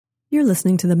You're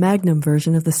listening to the Magnum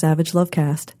version of the Savage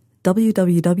Lovecast.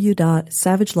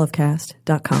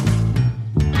 www.savagelovecast.com.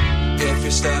 If you're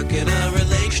stuck in a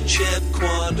relationship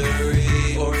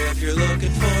quandary, or if you're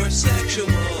looking for sexual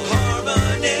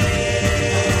harmony,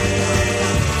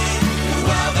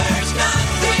 well, there's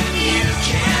nothing you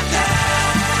can't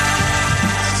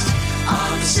ask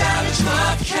on the Savage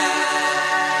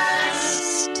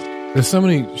Lovecast. There's so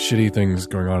many shitty things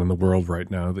going on in the world right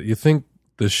now that you think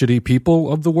the shitty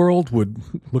people of the world would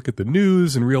look at the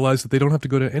news and realize that they don't have to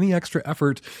go to any extra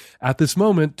effort at this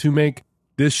moment to make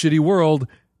this shitty world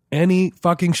any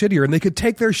fucking shittier. And they could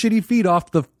take their shitty feet off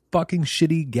the fucking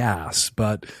shitty gas.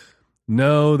 But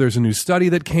no, there's a new study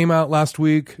that came out last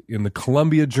week in the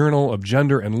Columbia Journal of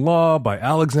Gender and Law by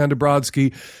Alexander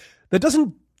Brodsky that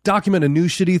doesn't document a new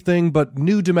shitty thing, but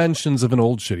new dimensions of an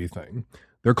old shitty thing.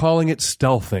 They're calling it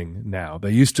stealthing now.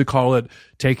 They used to call it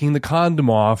taking the condom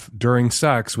off during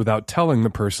sex without telling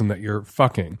the person that you're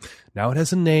fucking. Now it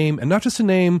has a name, and not just a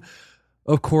name,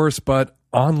 of course, but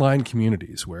online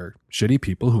communities where shitty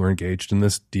people who are engaged in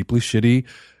this deeply shitty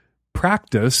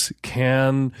practice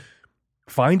can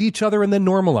find each other and then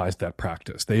normalize that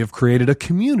practice. They have created a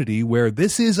community where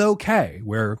this is okay,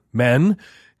 where men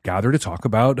gather to talk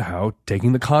about how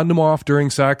taking the condom off during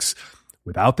sex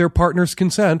without their partner's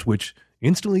consent, which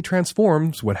instantly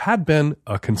transforms what had been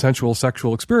a consensual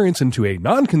sexual experience into a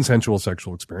non-consensual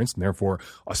sexual experience, and therefore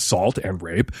assault and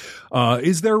rape,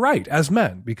 is their right as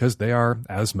men, because they are,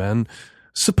 as men,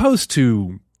 supposed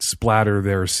to splatter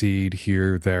their seed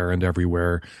here, there, and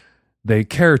everywhere they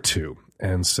care to.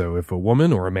 And so if a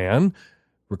woman or a man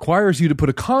requires you to put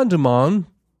a condom on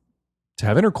to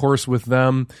have intercourse with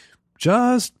them,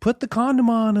 just put the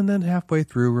condom on and then halfway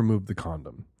through remove the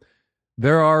condom.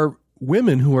 There are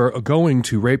women who are going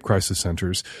to rape crisis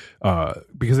centers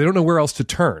because they don't know where else to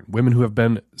turn. Women who have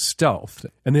been stealthed.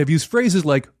 And they have used phrases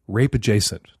like rape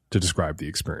adjacent to describe the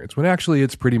experience, when actually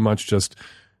it's pretty much just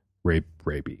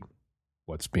rapey,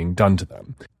 what's being done to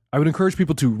them. I would encourage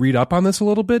people to read up on this a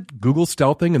little bit. Google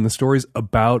stealthing and the stories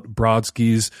about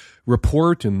Brodsky's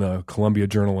report in the Columbia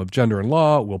Journal of Gender and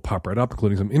Law will pop right up,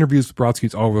 including some interviews with Brodsky.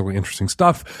 It's all really interesting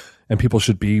stuff. And people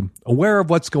should be aware of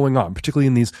what's going on, particularly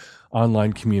in these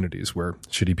online communities where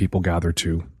shitty people gather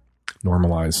to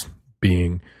normalize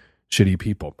being shitty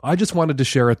people. I just wanted to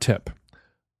share a tip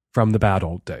from the bad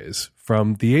old days,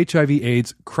 from the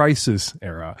HIV/AIDS crisis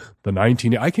era. I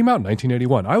came out in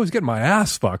 1981. I was getting my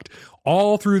ass fucked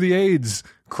all through the AIDS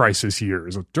crisis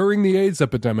years, during the AIDS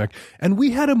epidemic. And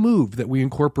we had a move that we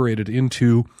incorporated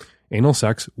into anal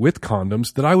sex with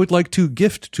condoms that I would like to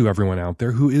gift to everyone out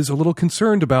there who is a little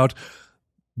concerned about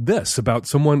this, about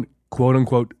someone, quote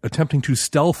unquote, attempting to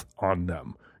stealth on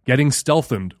them, getting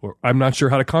stealthened, or I'm not sure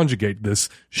how to conjugate this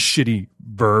shitty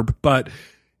verb, but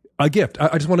a gift.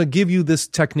 I just want to give you this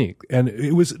technique. And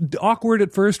it was awkward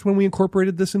at first when we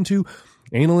incorporated this into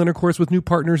anal intercourse with new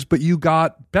partners, but you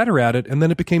got better at it, and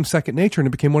then it became second nature, and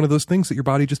it became one of those things that your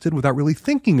body just did without really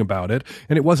thinking about it,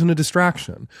 and it wasn't a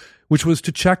distraction, which was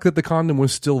to check that the condom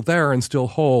was still there and still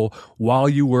whole while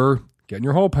you were getting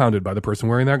your hole pounded by the person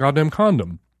wearing that goddamn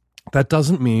condom. That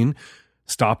doesn't mean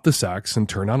stop the sex and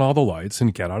turn on all the lights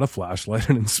and get out a flashlight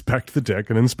and inspect the dick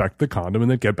and inspect the condom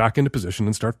and then get back into position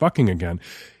and start fucking again.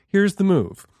 Here's the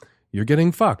move. You're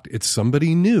getting fucked. It's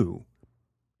somebody new.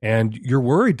 And you're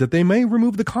worried that they may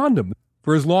remove the condom.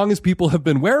 For as long as people have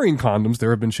been wearing condoms,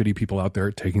 there have been shitty people out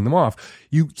there taking them off.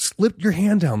 You slip your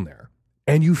hand down there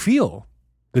and you feel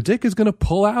the dick is going to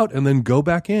pull out and then go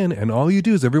back in. And all you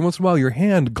do is every once in a while, your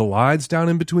hand glides down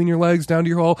in between your legs, down to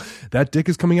your hole. That dick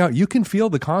is coming out. You can feel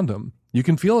the condom. You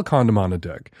can feel a condom on a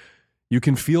dick. You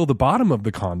can feel the bottom of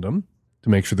the condom to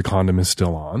make sure the condom is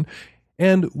still on.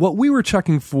 And what we were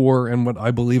checking for, and what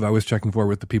I believe I was checking for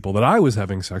with the people that I was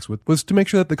having sex with, was to make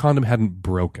sure that the condom hadn't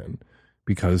broken.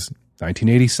 Because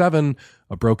 1987,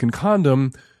 a broken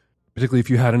condom, particularly if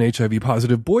you had an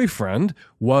HIV-positive boyfriend,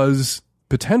 was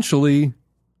potentially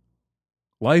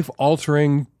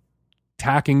life-altering,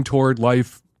 tacking toward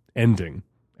life-ending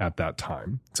at that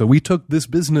time. So we took this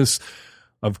business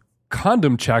of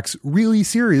condom checks really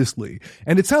seriously.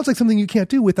 And it sounds like something you can't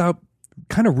do without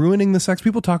kind of ruining the sex.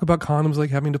 People talk about condoms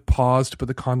like having to pause to put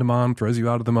the condom on, throws you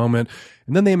out of the moment.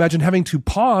 And then they imagine having to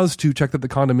pause to check that the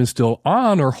condom is still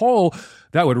on or whole.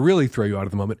 That would really throw you out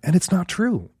of the moment. And it's not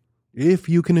true. If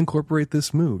you can incorporate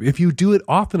this move, if you do it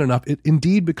often enough, it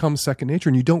indeed becomes second nature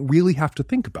and you don't really have to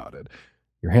think about it.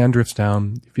 Your hand drifts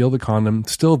down, you feel the condom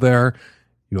still there,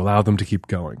 you allow them to keep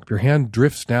going. If your hand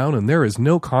drifts down and there is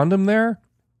no condom there,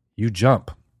 you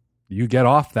jump. You get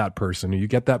off that person, or you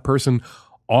get that person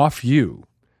off you.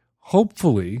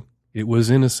 Hopefully, it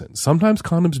was innocent. Sometimes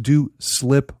condoms do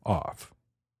slip off.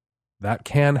 That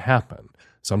can happen.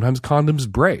 Sometimes condoms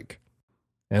break.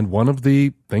 And one of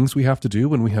the things we have to do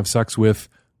when we have sex with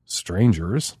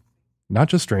strangers, not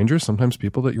just strangers, sometimes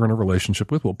people that you're in a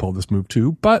relationship with will pull this move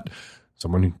too, but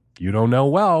someone you don't know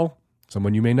well,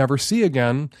 someone you may never see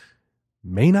again,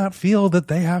 may not feel that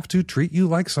they have to treat you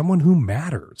like someone who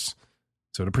matters.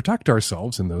 So to protect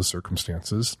ourselves in those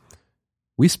circumstances,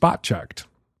 we spot checked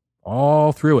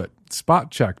all through it,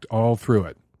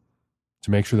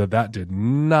 to make sure that that did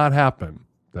not happen,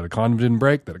 that a condom didn't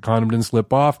break, that a condom didn't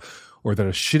slip off, or that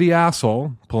a shitty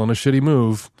asshole pulling a shitty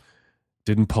move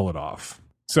didn't pull it off.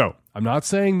 So I'm not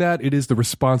saying that it is the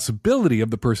responsibility of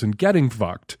the person getting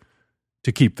fucked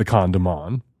to keep the condom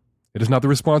on. It is not the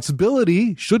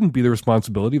responsibility, shouldn't be the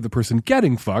responsibility of the person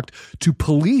getting fucked to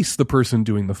police the person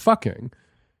doing the fucking.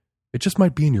 It just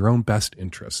might be in your own best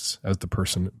interests as the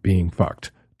person being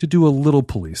fucked to do a little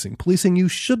policing. Policing you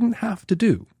shouldn't have to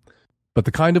do. But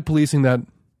the kind of policing that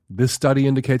this study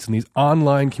indicates and these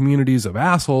online communities of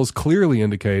assholes clearly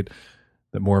indicate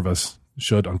that more of us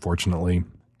should, unfortunately,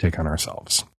 take on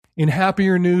ourselves. In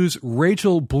happier news,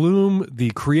 Rachel Bloom,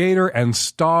 the creator and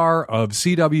star of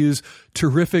CW's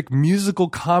terrific musical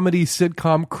comedy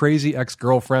sitcom Crazy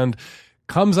Ex-Girlfriend,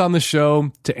 comes on the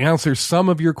show to answer some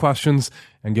of your questions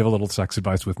and give a little sex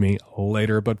advice with me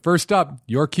later. But first up,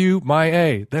 your cue, my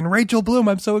A, then Rachel Bloom.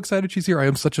 I'm so excited she's here. I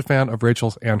am such a fan of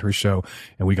Rachel's and her show,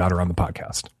 and we got her on the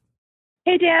podcast.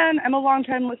 Hey, Dan. I'm a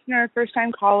longtime listener,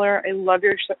 first-time caller. I love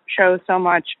your show so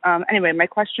much. Anyway, my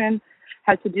question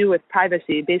has to do with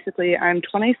privacy. Basically, I'm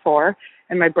 24,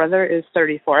 and my brother is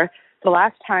 34. The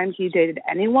last time he dated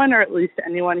anyone, or at least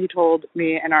anyone he told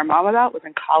me and our mom about, was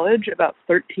in college about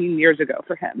 13 years ago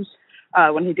for him,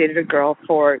 when he dated a girl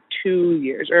for 2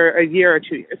 years, or a year or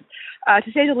 2 years.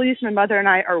 To say the least, my mother and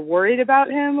I are worried about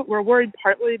him. We're worried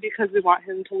partly because we want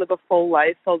him to live a full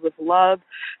life filled with love,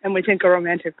 and we think a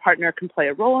romantic partner can play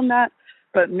a role in that.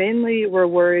 But mainly we're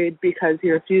worried because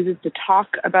he refuses to talk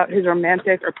about his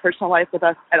romantic or personal life with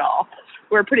us at all.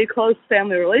 We're a pretty close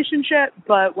family relationship,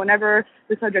 but whenever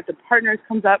the subject of partners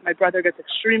comes up, my brother gets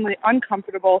extremely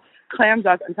uncomfortable, clams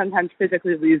up, and sometimes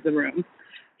physically leaves the room.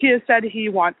 He has said he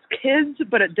wants kids,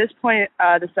 but at this point,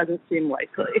 this doesn't seem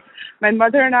likely. My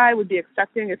mother and I would be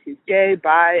accepting if he's gay,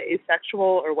 bi,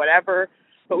 asexual, or whatever,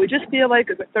 but we just feel like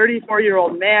as a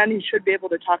 34-year-old man, he should be able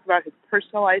to talk about his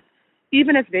personal life,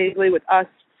 even if vaguely, with us,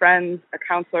 friends, a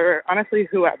counselor, honestly,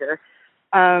 whoever.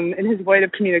 In his void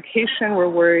of communication, we're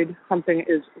worried something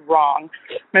is wrong.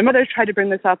 My mother's tried to bring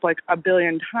this up like a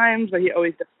billion times, but he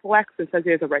always deflects and says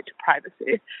he has a right to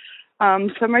privacy.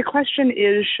 So my question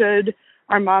is, should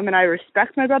our mom and I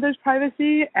respect my brother's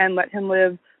privacy and let him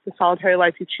live the solitary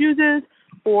life he chooses,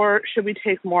 or should we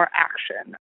take more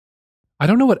action? I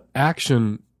don't know what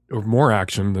action or more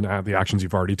action than the actions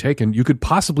you've already taken you could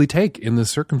possibly take in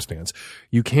this circumstance.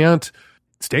 You can't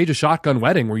stage a shotgun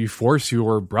wedding where you force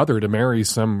your brother to marry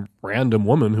some random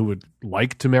woman who would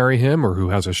like to marry him or who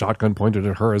has a shotgun pointed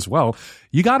at her as well.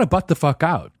 You got to butt the fuck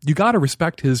out. You got to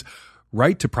respect his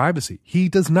right to privacy. He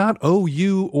does not owe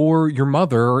you or your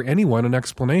mother or anyone an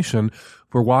explanation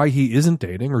for why he isn't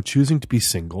dating or choosing to be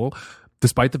single,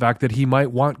 despite the fact that he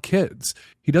might want kids.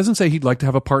 He doesn't say he'd like to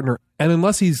have a partner. And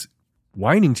unless he's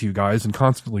whining to you guys and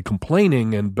constantly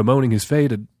complaining and bemoaning his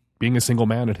fate at being a single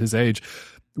man at his age,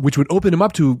 which would open him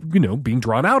up to, being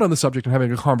drawn out on the subject and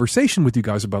having a conversation with you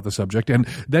guys about the subject. And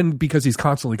then because he's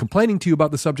constantly complaining to you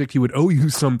about the subject, he would owe you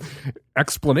some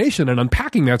explanation and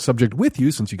unpacking that subject with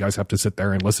you, since you guys have to sit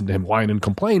there and listen to him whine and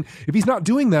complain. If he's not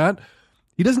doing that,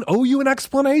 he doesn't owe you an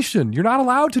explanation. You're not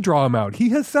allowed to draw him out. He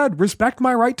has said, respect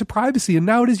my right to privacy. And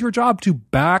now it is your job to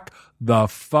back the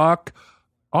fuck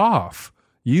off.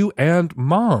 You and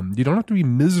mom. You don't have to be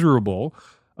miserable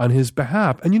on his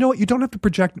behalf. And you know what? You don't have to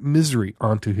project misery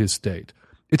onto his state.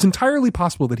 It's entirely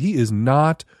possible that he is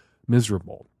not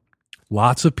miserable.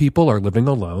 Lots of people are living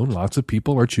alone. Lots of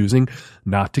people are choosing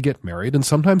not to get married. And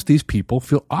sometimes these people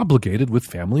feel obligated with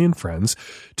family and friends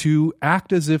to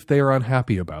act as if they are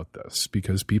unhappy about this,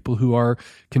 because people who are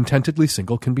contentedly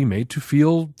single can be made to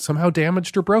feel somehow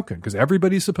damaged or broken, because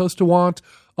everybody's supposed to want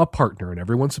a partner and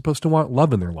everyone's supposed to want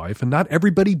love in their life. And not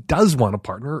everybody does want a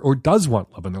partner or does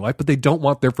want love in their life, but they don't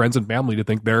want their friends and family to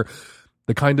think they're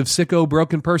the kind of sicko,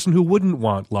 broken person who wouldn't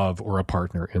want love or a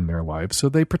partner in their life. So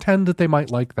they pretend that they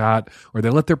might like that, or they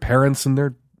let their parents and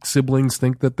their siblings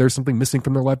think that there's something missing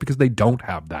from their life because they don't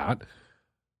have that.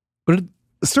 But at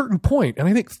a certain point, and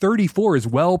I think 34 is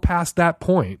well past that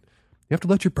point, you have to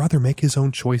let your brother make his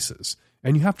own choices.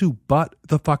 And you have to butt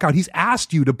the fuck out. He's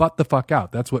asked you to butt the fuck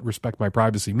out. That's what respect my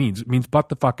privacy means. It means butt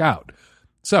the fuck out.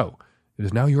 So it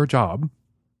is now your job,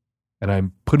 and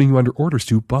I'm putting you under orders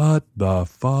to butt the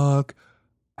fuck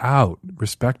out.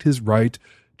 Respect his right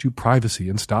to privacy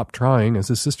and stop trying, as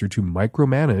his sister, to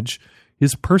micromanage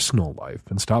his personal life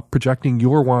and stop projecting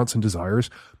your wants and desires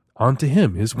onto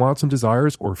him. His wants and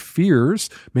desires or fears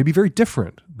may be very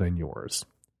different than yours.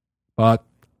 But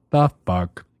the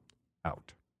fuck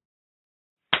out.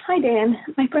 Hi, Dan.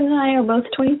 My friend and I are both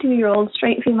 22-year-old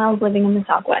straight females living in the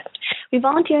Southwest. We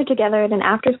volunteer together at an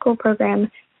after-school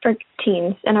program for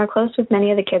teens and are close with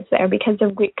many of the kids there because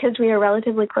we are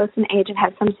relatively close in age and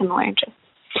have some similar interests.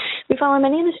 We follow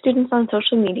many of the students on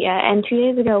social media, and 2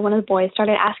 days ago, one of the boys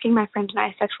started asking my friend and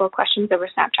I sexual questions over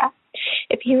Snapchat.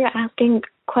 If he were asking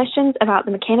questions about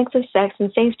the mechanics of sex and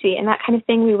safety and that kind of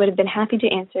thing, we would have been happy to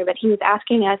answer, but he was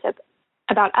asking us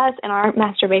about us and our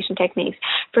masturbation techniques.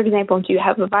 For example, do you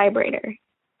have a vibrator?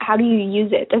 How do you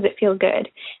use it? Does it feel good?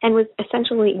 And was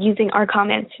essentially using our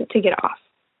comments to get off.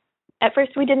 At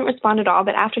first, we didn't respond at all,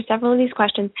 but after several of these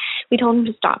questions, we told him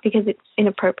to stop because it's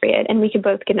inappropriate, and we could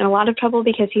both get in a lot of trouble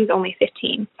because he's only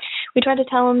 15. We tried to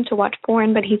tell him to watch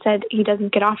porn, but he said he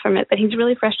doesn't get off from it, but he's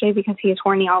really frustrated because he is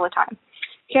horny all the time.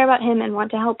 We care about him and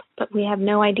want to help, but we have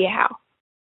no idea how.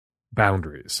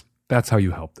 Boundaries. That's how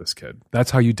you help this kid. That's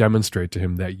how you demonstrate to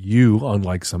him that you,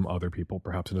 unlike some other people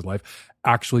perhaps in his life,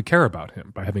 actually care about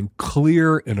him by having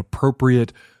clear and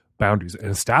appropriate boundaries and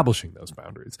establishing those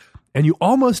boundaries. And you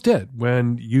almost did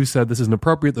when you said, this isn't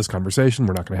appropriate, this conversation,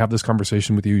 we're not going to have this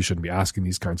conversation with you, you shouldn't be asking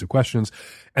these kinds of questions.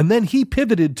 And then he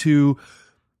pivoted to,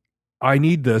 I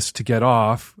need this to get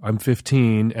off, I'm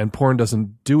 15 and porn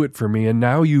doesn't do it for me. And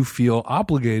now you feel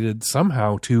obligated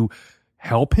somehow to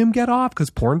help him get off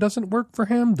because porn doesn't work for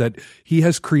him, that he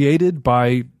has created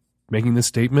by making this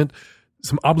statement,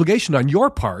 some obligation on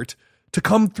your part to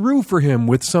come through for him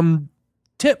with some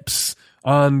tips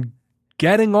on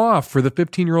getting off for the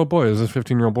 15-year-old boy. This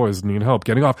 15-year-old boy is needing help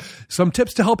getting off. Some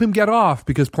tips to help him get off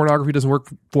because pornography doesn't work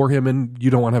for him and you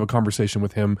don't want to have a conversation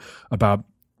with him about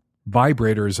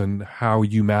vibrators and how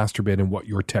you masturbate and what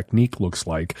your technique looks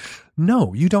like.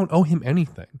 No, you don't owe him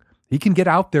anything. He can get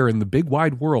out there in the big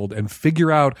wide world and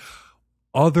figure out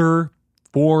other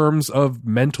forms of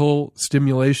mental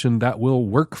stimulation that will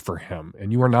work for him.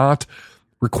 And you are not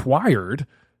required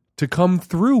to come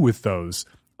through with those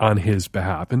on his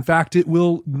behalf. In fact, it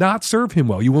will not serve him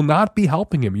well. You will not be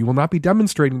helping him. You will not be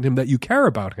demonstrating to him that you care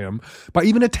about him by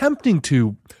even attempting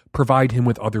to provide him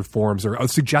with other forms or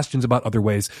suggestions about other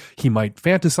ways he might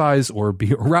fantasize or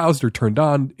be aroused or turned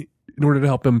on in order to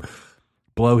help him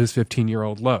blow his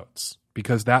 15-year-old loads,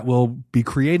 because that will be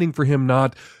creating for him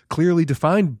not clearly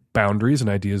defined boundaries and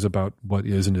ideas about what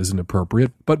is and isn't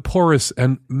appropriate, but porous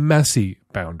and messy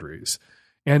boundaries.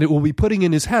 And it will be putting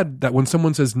in his head that when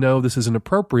someone says, no, this isn't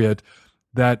appropriate,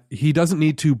 that he doesn't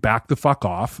need to back the fuck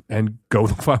off and go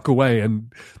the fuck away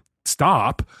and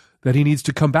stop, that he needs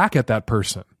to come back at that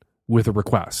person with a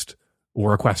request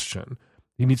or a question.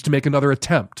 He needs to make another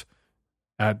attempt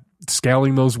at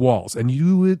scaling those walls. And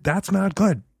that's not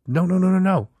good.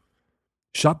 No.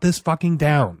 Shut this fucking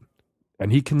down.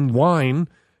 And he can whine,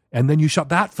 and then you shut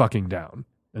that fucking down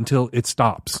until it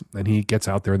stops and he gets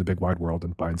out there in the big wide world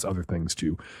and finds other things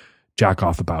to jack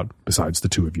off about besides the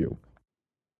two of you.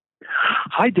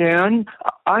 Hi, Dan.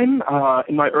 I'm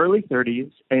in my early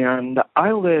 30s, and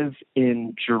I live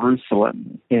in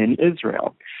Jerusalem in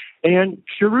Israel. And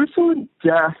Jerusalem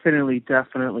definitely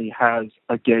has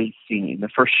a gay scene,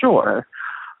 for sure.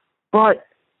 But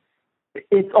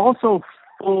it's also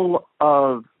full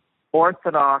of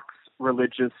Orthodox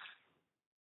religious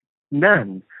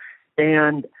men.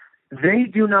 And they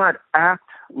do not act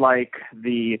like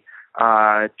the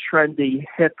trendy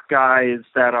hip guys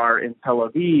that are in Tel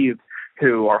Aviv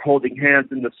who are holding hands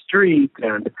in the street,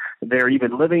 and they're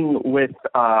even living with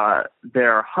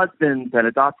their husbands and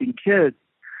adopting kids.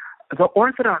 The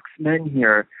Orthodox men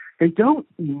here, they don't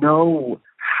know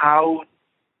how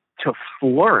to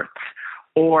flirt,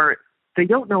 or they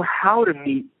don't know how to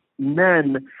meet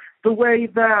men the way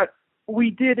that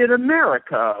we did in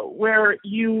America, where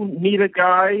you meet a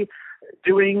guy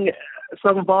doing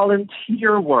some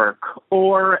volunteer work,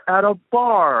 or at a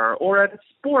bar, or at a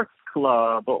sports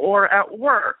club, or at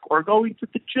work, or going to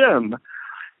the gym.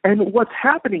 And what's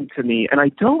happening to me, and I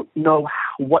don't know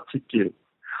what to do,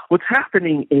 what's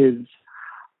happening is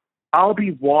I'll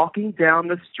be walking down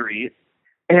the street,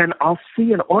 and I'll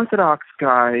see an Orthodox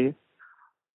guy,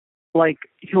 like,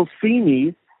 he'll see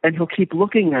me, and he'll keep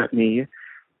looking at me,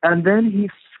 and then he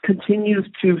continues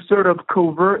to sort of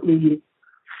covertly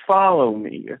follow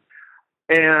me.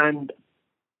 And,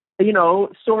 you know,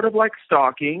 sort of like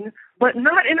stalking, but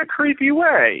not in a creepy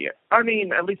way. I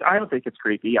mean, at least I don't think it's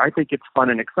creepy. I think it's fun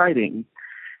and exciting.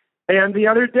 And the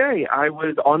other day, I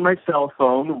was on my cell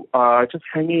phone, just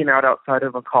hanging out outside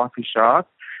of a coffee shop,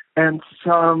 and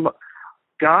some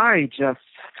guy just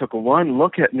took one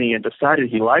look at me and decided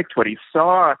he liked what he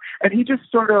saw, and he just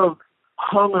sort of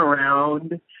hung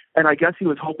around, and I guess he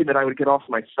was hoping that I would get off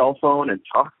my cell phone and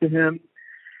talk to him.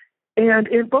 And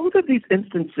in both of these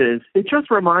instances, it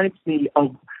just reminds me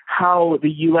of how the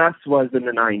U.S. was in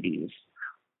the 90s.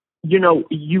 You know,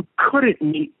 you couldn't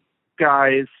meet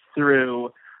guys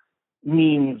through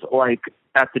means like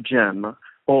at the gym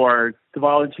or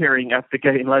volunteering at the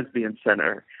Gay and Lesbian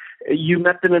Center. You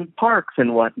met them in parks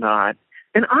and whatnot.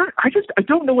 And I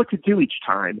don't know what to do each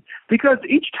time, because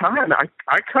each time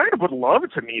I kind of would love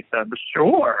to meet them,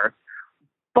 sure.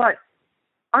 But,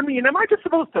 I mean, am I just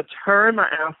supposed to turn my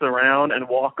ass around and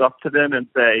walk up to them and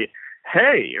say,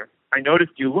 hey, I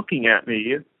noticed you looking at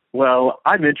me. Well,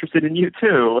 I'm interested in you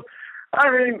too.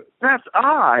 I mean, that's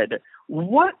odd.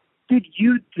 What did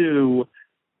you do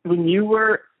when you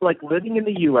were, like, living in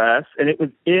the U.S. and it was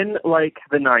in, like,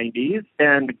 the 90s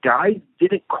and guys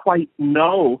didn't quite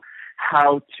know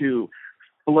how to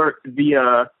flirt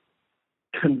via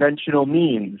conventional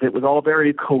means? It was all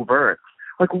very covert.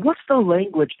 Like, what's the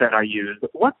language that I use?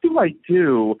 What do I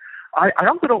do? I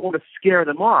also don't want to scare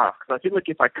them off, because I feel like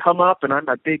if I come up and I'm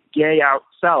a big gay out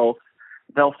self,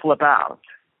 they'll flip out.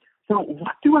 So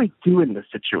what do I do in this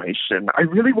situation? I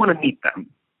really want to meet them.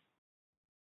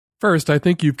 First, I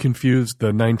think you've confused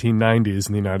the 1990s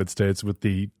in the United States with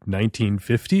the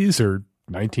 1950s or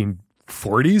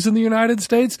 1940s in the United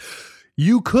States.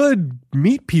 You could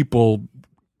meet people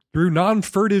through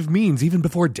non-furtive means even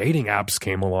before dating apps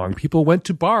came along. People went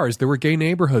to bars. There were gay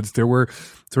neighborhoods. There were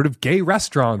sort of gay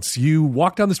restaurants. You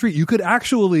walked down the street. You could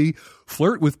actually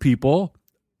flirt with people.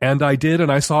 And I did,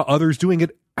 and I saw others doing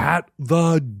it at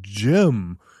the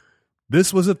gym.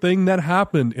 This was a thing that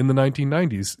happened in the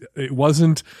 1990s. It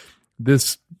wasn't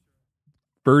this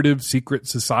furtive secret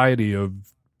society of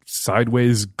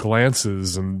sideways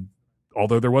glances, and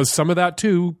although there was some of that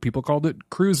too, people called it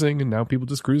cruising, and now people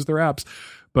just cruise their apps.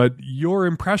 But your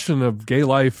impression of gay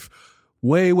life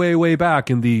way, way, way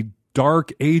back in the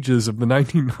dark ages of the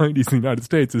 1990s in the United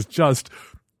States is just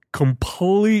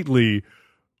completely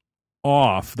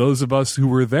off. Those of us who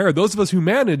were there, those of us who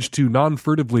managed to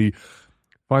non-furtively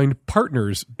find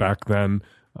partners back then,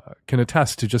 can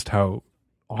attest to just how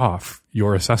off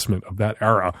your assessment of that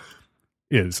era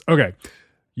is. Okay.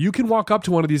 You can walk up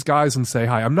to one of these guys and say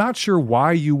hi. I'm not sure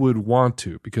why you would want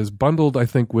to, because bundled, I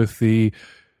think, with the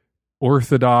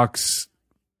orthodox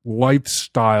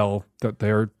lifestyle that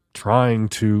they're trying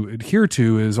to adhere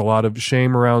to is a lot of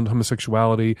shame around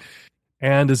homosexuality.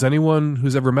 And as anyone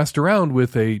who's ever messed around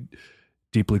with a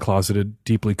deeply closeted,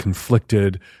 deeply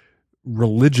conflicted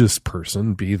religious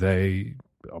person, be they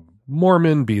a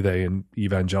Mormon, be they an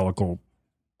evangelical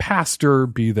pastor,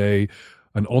 be they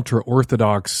an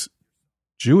ultra-Orthodox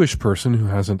Jewish person who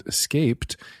hasn't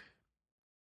escaped,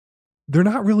 they're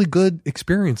not really good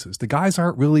experiences. The guys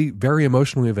aren't really very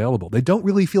emotionally available. They don't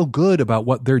really feel good about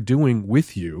what they're doing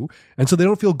with you, and so they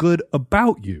don't feel good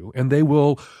about you, and they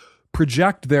will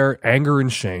project their anger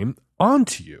and shame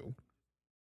onto you.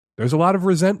 There's a lot of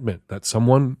resentment that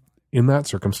someone in that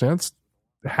circumstance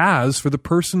has for the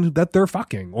person that they're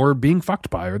fucking or being fucked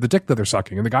by, or the dick that they're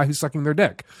sucking and the guy who's sucking their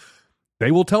dick. They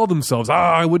will tell themselves,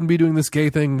 I wouldn't be doing this gay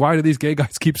thing. Why do these gay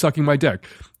guys keep sucking my dick?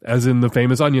 As in the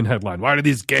famous Onion headline, why do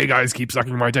these gay guys keep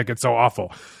sucking my dick? It's so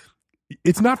awful.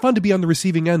 It's not fun to be on the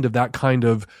receiving end of that kind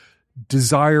of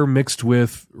desire mixed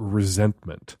with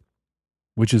resentment,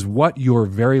 which is what you're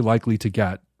very likely to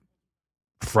get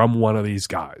from one of these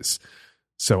guys.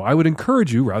 So I would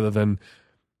encourage you, rather than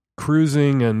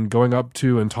cruising and going up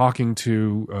to and talking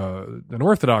to an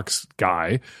Orthodox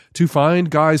guy, to find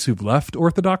guys who've left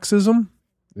Orthodoxism,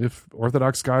 if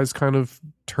Orthodox guys kind of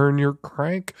turn your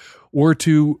crank, or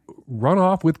to run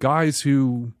off with guys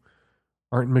who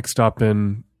aren't mixed up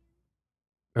in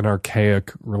an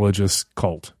archaic religious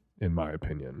cult, in my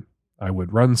opinion. I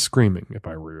would run screaming if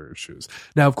I were in your shoes.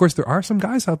 Now, of course, there are some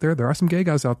guys out there are some gay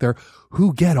guys out there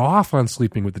who get off on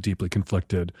sleeping with the deeply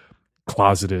conflicted,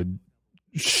 closeted,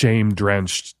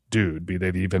 shame-drenched dude, be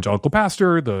they the evangelical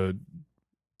pastor, the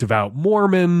devout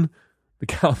Mormon, the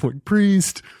Catholic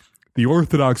priest, the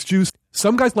Orthodox Jews.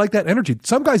 Some guys like that energy.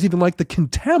 Some guys even like the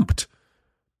contempt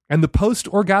and the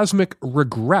post-orgasmic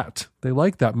regret. They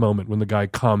like that moment when the guy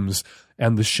comes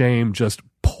and the shame just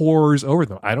pours over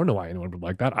them. I don't know why anyone would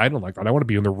like that. I don't like that. I want to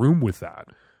be in the room with that.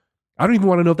 I don't even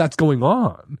want to know if that's going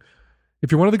on. If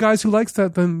you're one of the guys who likes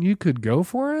that, then you could go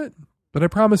for it. But I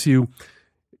promise you,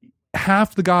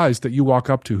 half the guys that you walk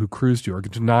up to who cruised you are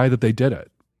going to deny that they did it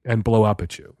and blow up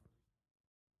at you.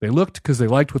 They looked because they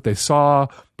liked what they saw,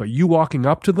 but you walking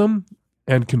up to them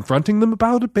and confronting them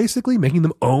about it, basically making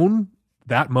them own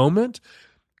that moment,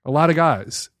 A lot of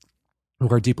guys who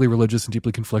are deeply religious and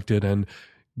deeply conflicted and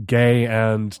gay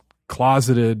and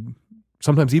closeted,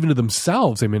 sometimes even to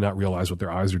themselves, they may not realize what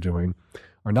their eyes are doing,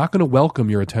 are not going to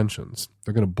welcome your attentions.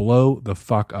 They're going to blow the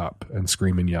fuck up and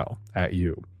scream and yell at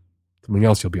you. Something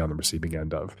else you'll be on the receiving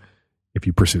end of if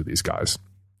you pursue these guys.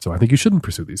 So I think you shouldn't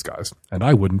pursue these guys, and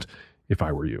I wouldn't if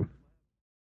I were you.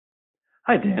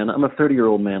 Hi, Dan. I'm a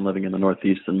 30-year-old man living in the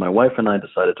Northeast, and my wife and I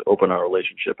decided to open our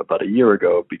relationship about a year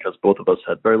ago because both of us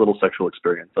had very little sexual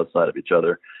experience outside of each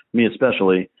other, me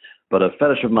especially, but a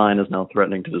fetish of mine is now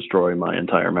threatening to destroy my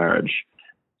entire marriage.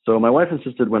 So my wife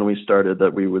insisted when we started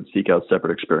that we would seek out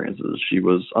separate experiences. She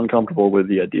was uncomfortable with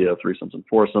the idea of threesomes and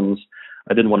foursomes.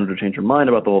 I didn't want her to change her mind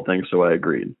about the whole thing, so I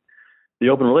agreed. The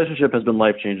open relationship has been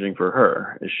life-changing for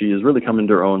her. She has really come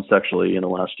into her own sexually in the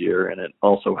last year, and it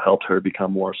also helped her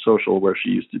become more social, where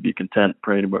she used to be content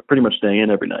pretty much staying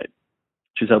in every night.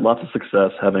 She's had lots of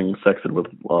success having sexed with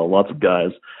lots of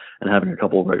guys and having a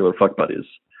couple of regular fuck buddies.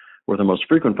 With her most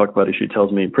frequent fuck buddy, she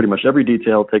tells me pretty much every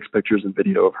detail, takes pictures and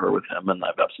video of her with him, and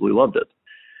I've absolutely loved it.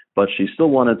 But she still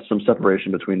wanted some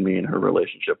separation between me and her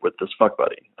relationship with this fuck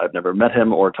buddy. I've never met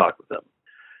him or talked with him.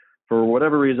 For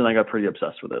whatever reason, I got pretty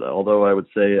obsessed with it. Although I would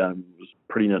say I was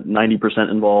pretty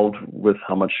 90% involved with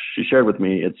how much she shared with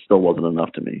me, it still wasn't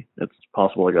enough to me. It's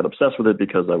possible I got obsessed with it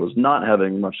because I was not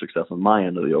having much success on my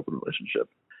end of the open relationship.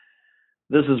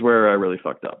 This is where I really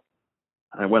fucked up.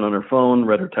 I went on her phone,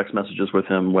 read her text messages with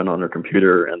him, went on her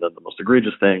computer, and then the most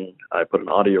egregious thing, I put an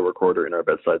audio recorder in our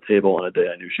bedside table on a day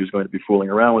I knew she was going to be fooling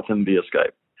around with him via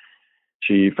Skype.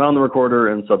 She found the recorder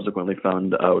and subsequently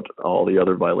found out all the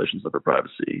other violations of her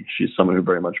privacy. She's someone who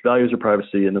very much values her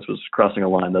privacy, and this was crossing a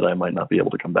line that I might not be able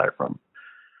to come back from.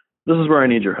 This is where I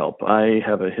need your help. I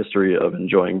have a history of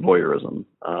enjoying voyeurism.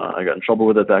 I got in trouble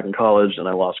with it back in college, and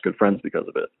I lost good friends because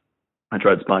of it. I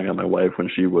tried spying on my wife when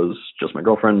she was just my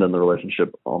girlfriend, and the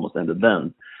relationship almost ended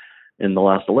then. In the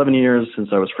last 11 years, since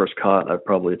I was first caught, I've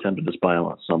probably attempted to spy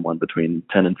on someone between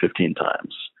 10 and 15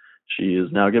 times. She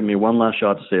is now giving me one last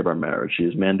shot to save our marriage. She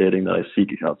is mandating that I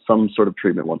seek out some sort of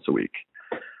treatment once a week.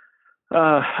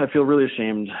 I feel really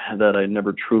ashamed that I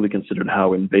never truly considered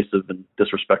how invasive and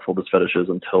disrespectful this fetish is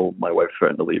until my wife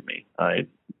threatened to leave me. I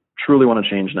truly want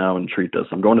to change now and treat this.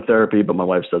 I'm going to therapy, but my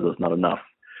wife says it's not enough.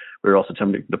 We were also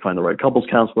attempting to find the right couples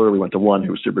counselor. We went to one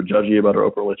who was super judgy about our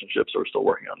open relationship, so we're still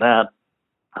working on that.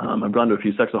 I've gone to a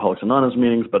few Sexaholics Anonymous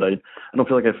meetings, but I don't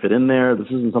feel like I fit in there. This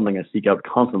isn't something I seek out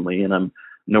constantly, and I'm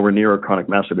nowhere near a chronic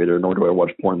masturbator, nor do I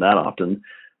watch porn that often.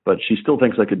 But she still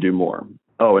thinks I could do more.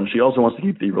 Oh, and she also wants to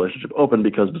keep the relationship open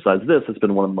because besides this, it's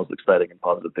been one of the most exciting and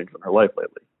positive things in her life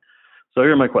lately. So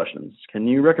here are my questions. Can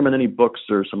you recommend any books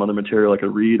or some other material I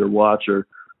could read or watch or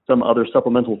some other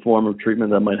supplemental form of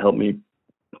treatment that might help me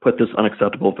put this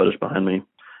unacceptable fetish behind me?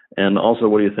 And also,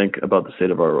 what do you think about the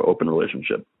state of our open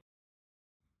relationship?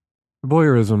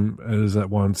 Voyeurism is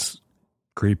at once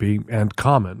creepy and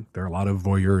common. There are a lot of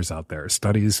voyeurs out there.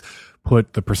 Studies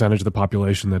put the percentage of the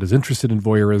population that is interested in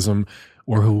voyeurism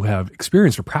or who have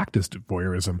experienced or practiced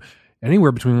voyeurism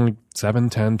anywhere between like 7,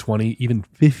 10, 20, even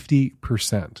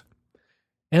 50%.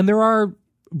 And there are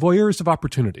voyeurs of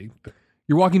opportunity.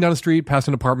 You're walking down the street past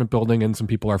an apartment building and some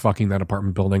people are fucking that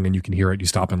apartment building and you can hear it, you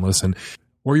stop and listen.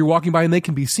 Or you're walking by and they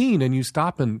can be seen and you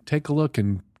stop and take a look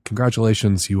and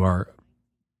congratulations, you are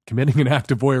committing an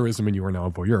act of voyeurism and you are now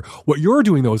a voyeur. What you're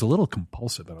doing, though, is a little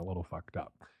compulsive and a little fucked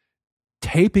up.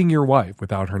 Taping your wife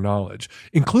without her knowledge,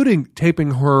 including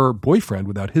taping her boyfriend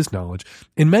without his knowledge.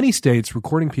 In many states,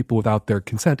 recording people without their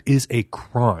consent is a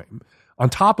crime, on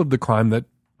top of the crime that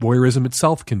voyeurism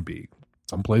itself can be.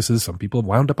 Some places, some people have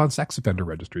wound up on sex offender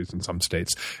registries in some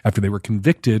states after they were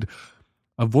convicted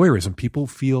of voyeurism. People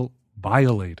feel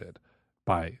violated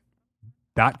by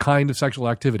that kind of sexual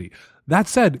activity. That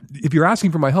said, if you're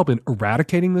asking for my help in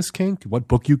eradicating this kink, what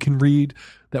book you can read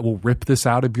that will rip this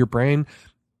out of your brain,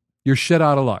 you're shit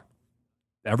out of luck.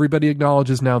 Everybody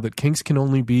acknowledges now that kinks can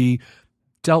only be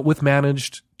dealt with,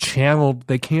 managed, channeled.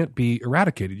 They can't be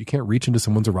eradicated. You can't reach into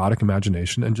someone's erotic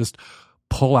imagination and just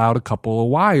pull out a couple of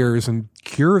wires and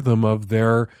cure them of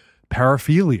their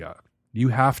paraphilia. You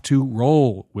have to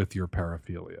roll with your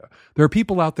paraphilia. There are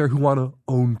people out there who want to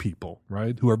own people,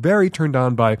 right? Who are very turned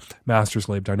on by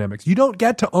master-slave dynamics. You don't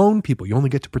get to own people. You only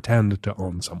get to pretend to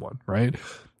own someone, right?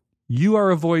 You are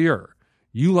a voyeur.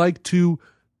 You like to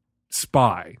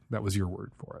spy. That was your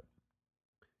word for it.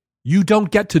 You don't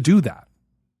get to do that.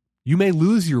 You may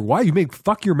lose your wife. You may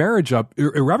fuck your marriage up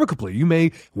irrevocably. You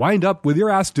may wind up with your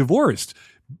ass divorced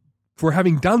for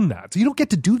having done that. So you don't get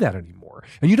to do that anymore.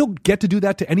 And you don't get to do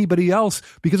that to anybody else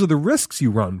because of the risks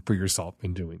you run for yourself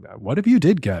in doing that. What if you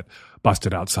did get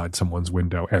busted outside someone's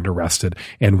window and arrested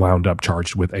and wound up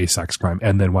charged with a sex crime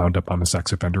and then wound up on the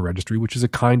sex offender registry, which is a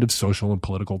kind of social and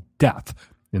political death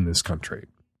in this country?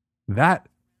 That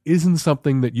isn't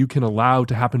something that you can allow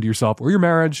to happen to yourself or your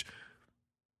marriage.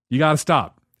 You got to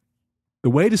stop. The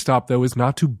way to stop, though, is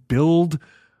not to build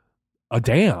a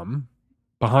dam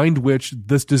behind which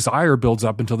this desire builds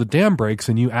up until the dam breaks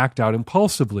and you act out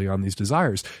impulsively on these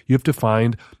desires. You have to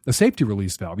find a safety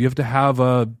release valve. You have to have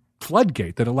a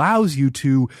floodgate that allows you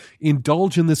to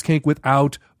indulge in this kink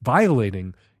without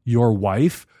violating your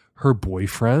wife, her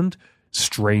boyfriend,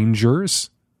 strangers,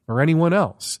 or anyone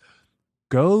else.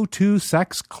 Go to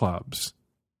sex clubs.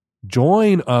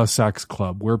 Join a sex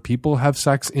club where people have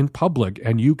sex in public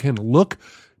and you can look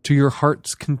to your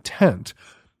heart's content.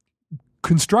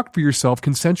 Construct for yourself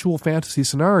consensual fantasy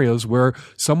scenarios where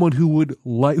someone who's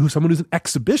an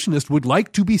exhibitionist would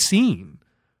like to be seen.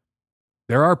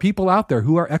 There are people out there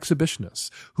who are exhibitionists,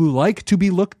 who like to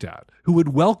be looked at, who would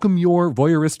welcome your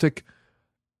voyeuristic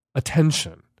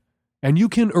attention. And you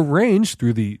can arrange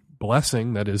through the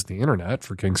blessing that is the internet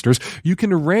for kinksters, you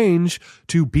can arrange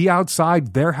to be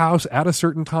outside their house at a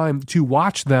certain time to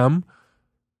watch them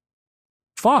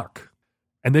fuck.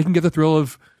 And they can get the thrill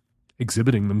of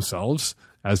exhibiting themselves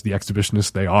as the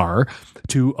exhibitionists they are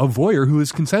to a voyeur who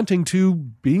is consenting to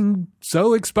being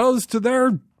so exposed to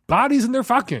their bodies and their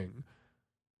fucking.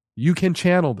 You can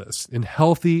channel this in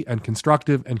healthy and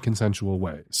constructive and consensual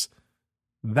ways.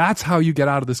 That's how you get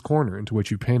out of this corner into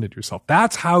which you painted yourself.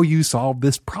 That's how you solve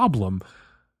this problem.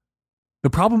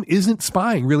 The problem isn't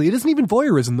spying, really. It isn't even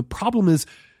voyeurism. The problem is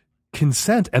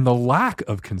consent and the lack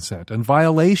of consent and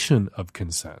violation of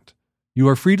consent. You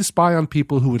are free to spy on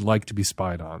people who would like to be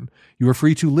spied on. You are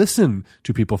free to listen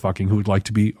to people fucking who would like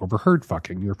to be overheard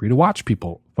fucking. You are free to watch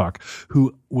people fuck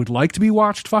who would like to be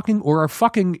watched fucking or are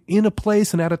fucking in a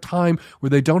place and at a time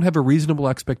where they don't have a reasonable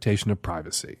expectation of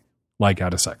privacy, like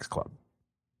at a sex club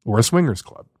or a swingers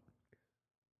club.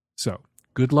 So,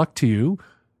 good luck to you.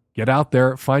 Get out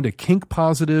there, find a kink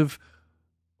positive,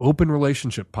 open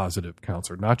relationship positive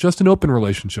counselor. Not just an open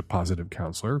relationship positive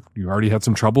counselor. You already had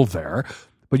some trouble there.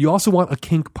 But you also want a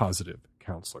kink positive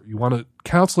counselor. You want a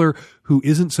counselor who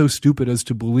isn't so stupid as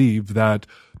to believe that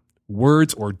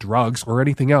words or drugs or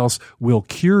anything else will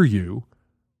cure you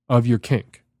of your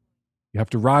kink. You have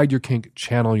to ride your kink,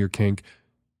 channel your kink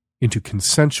into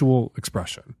consensual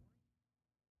expression.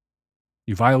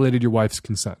 You violated your wife's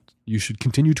consent. You should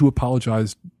continue to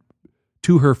apologize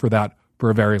to her for that for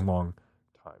a very long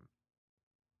time.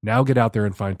 Now get out there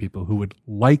and find people who would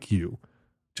like you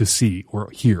to see or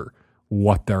hear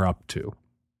what they're up to,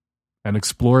 and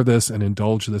explore this and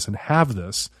indulge this and have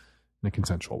this in a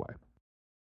consensual way.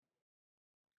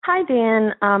 Hi,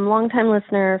 Dan. Long-time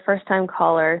listener, first-time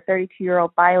caller,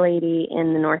 32-year-old bi lady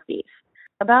in the Northeast.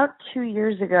 About 2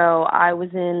 years ago, I was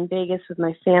in Vegas with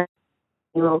my family,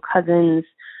 little cousin's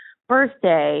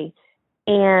birthday,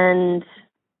 and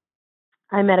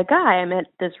I met a guy. I met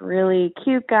this really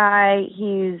cute guy.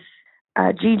 He's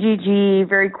GGG,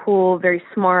 very cool, very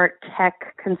smart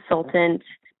tech consultant,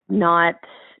 not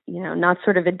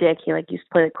sort of a dick. He used to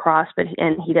play lacrosse,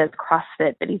 and he does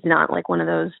CrossFit, but he's not like one of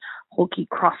those hulky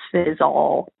CrossFit is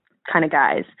all kind of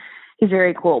guys. He's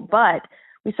very cool. But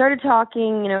we started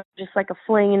talking, just like a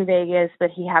fling in Vegas,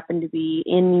 but he happened to be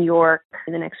in New York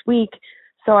the next week.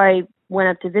 So I went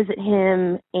up to visit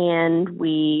him and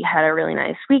we had a really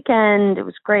nice weekend. It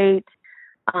was great.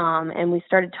 And we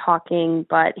started talking,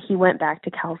 but he went back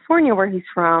to California where he's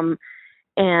from,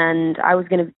 and I was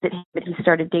going to visit him, but he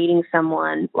started dating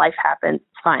someone. Life happened.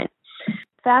 It's fine.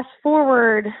 Fast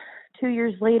forward 2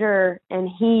 years later, and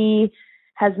he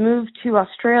has moved to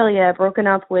Australia, broken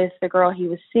up with the girl he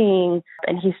was seeing,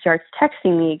 and he starts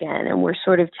texting me again, and we're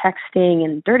sort of texting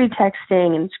and dirty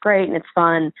texting, and it's great, and it's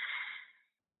fun.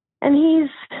 And he's,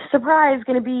 surprised,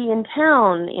 going to be in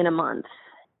town in a month.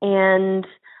 And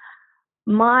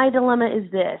my dilemma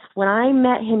is this. When I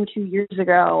met him 2 years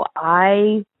ago,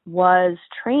 I was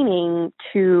training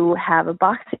to have a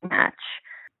boxing match,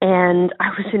 and I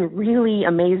was in really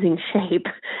amazing shape.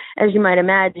 As you might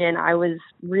imagine, I was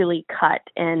really cut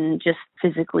and just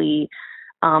physically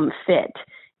fit.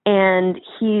 And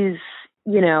he's,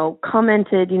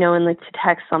 commented, in the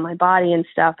text on my body and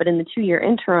stuff, but in the 2 year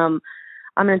interim,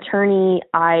 I'm an attorney.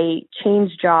 I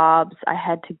changed jobs. I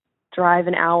had to drive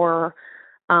an hour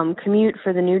commute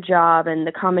for the new job, and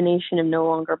the combination of no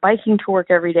longer biking to work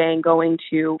every day and going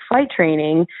to fight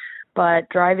training, but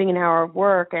driving an hour of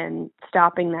work and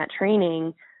stopping that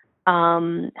training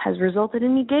has resulted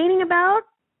in me gaining about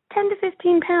 10 to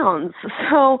 15 pounds.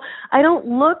 So I don't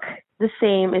look the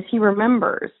same as he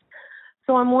remembers.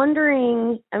 So I'm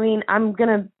wondering, I mean, I'm going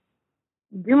to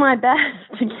do my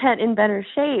best to get in better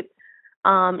shape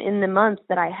in the months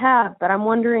that I have. But I'm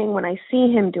wondering, when I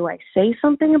see him, do I say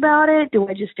something about it? Do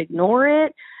I just ignore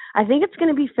it? I think it's going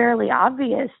to be fairly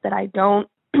obvious that I don't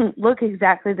look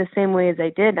exactly the same way as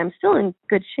I did. I'm still in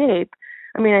good shape.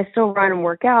 I mean, I still run and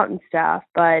work out and stuff,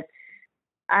 but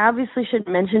I obviously should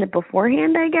mention it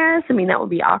beforehand, I guess. I mean, that would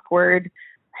be awkward.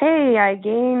 Hey, I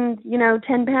gained,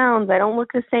 10 pounds. I don't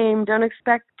look the same. Don't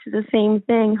expect the same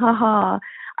thing. Ha.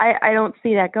 I don't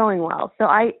see that going well. So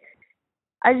I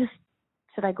just,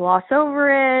 should I gloss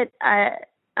over it? I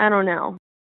don't know.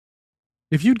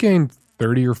 If you'd gained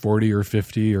 30 or 40 or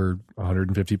 50 or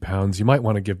 150 pounds, you might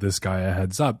want to give this guy a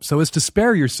heads up so as to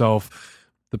spare yourself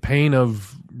the pain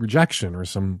of rejection or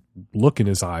some look in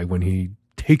his eye when he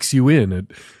takes you in at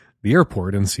the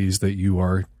airport and sees that you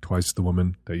are twice the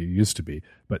woman that you used to be.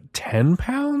 But 10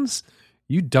 pounds?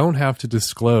 You don't have to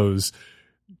disclose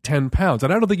 10 pounds.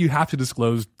 And I don't think you have to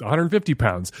disclose 150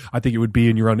 pounds. I think it would be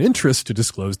in your own interest to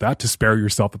disclose that, to spare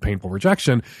yourself a painful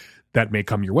rejection that may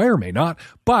come your way or may not.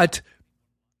 But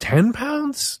 10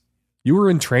 pounds? You were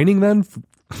in training then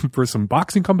for some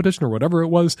boxing competition or whatever it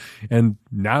was, and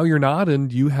now you're not,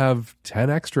 and you have 10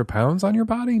 extra pounds on your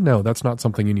body? No, that's not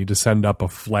something you need to send up a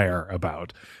flare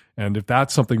about. And if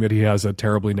that's something that he has a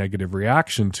terribly negative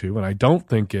reaction to, and I don't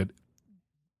think it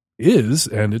is,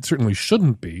 and it certainly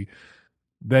shouldn't be,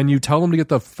 then you tell him to get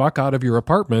the fuck out of your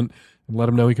apartment and let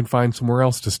him know he can find somewhere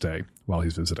else to stay while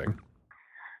he's visiting.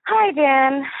 Hi,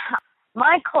 Dan.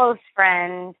 My close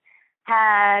friend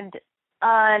had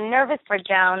a nervous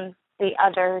breakdown the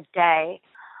other day.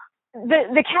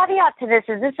 The caveat to this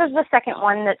is the second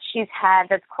one that she's had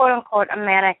that's quote-unquote a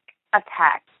manic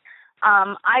attack.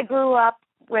 I grew up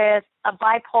with a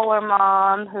bipolar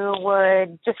mom who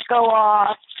would just go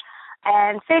off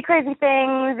and say crazy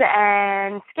things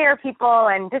and scare people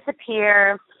and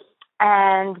disappear.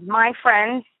 And my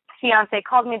friend's fiance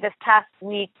called me this past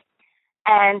week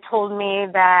and told me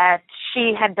that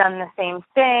she had done the same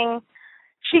thing.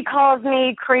 She calls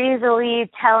me crazily,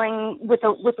 telling with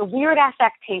a weird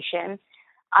affectation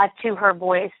to her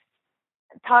voice,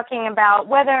 talking about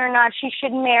whether or not she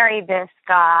should marry this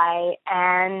guy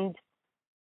and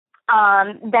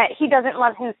that he doesn't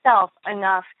love himself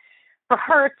enough for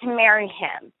her to marry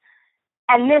him.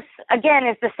 And this, again,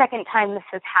 is the second time this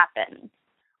has happened.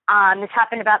 This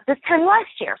happened about this time last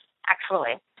year,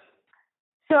 actually.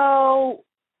 So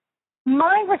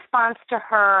my response to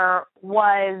her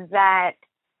was that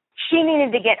she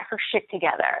needed to get her shit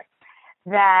together,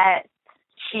 that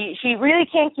she really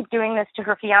can't keep doing this to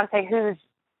her fiance, who's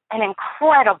an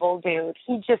incredible dude.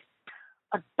 He just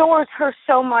adores her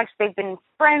so much. They've been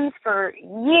friends for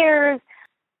years,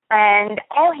 and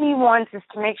all he wants is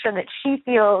to make sure that she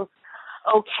feels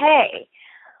okay.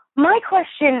 My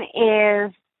question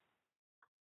is,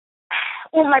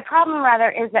 well, my problem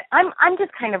rather is that I'm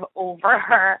just kind of over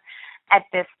her at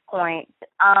this point.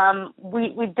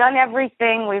 We've done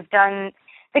everything. We've done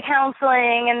the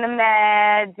counseling and the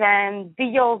meds and the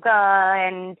yoga,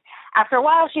 and after a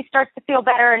while she starts to feel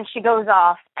better and she goes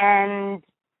off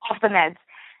the meds.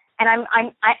 And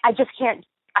I just can't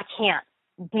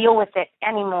deal with it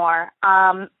anymore.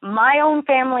 My own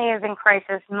family is in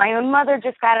crisis. My own mother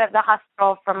just got out of the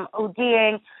hospital from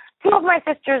ODing. 2 of my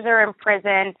sisters are in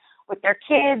prison with their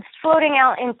kids floating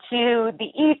out into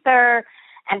the ether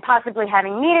and possibly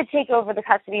having me to take over the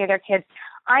custody of their kids.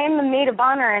 I am the maid of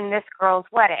honor in this girl's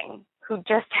wedding who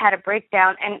just had a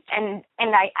breakdown, and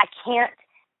I can't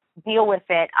deal with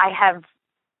it. I have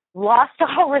lost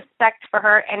all respect for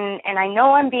her, and I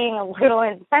know I'm being a little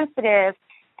insensitive,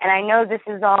 and I know this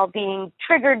is all being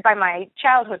triggered by my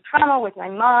childhood trauma with my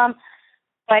mom,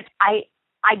 but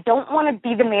I don't want to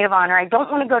be the maid of honor. I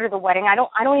don't want to go to the wedding. I don't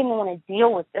even want to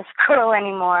deal with this girl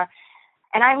anymore.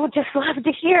 And I would just love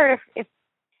to hear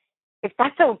if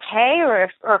that's okay, or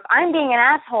if I'm being an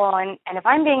asshole, and if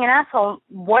I'm being an asshole,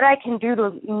 what I can do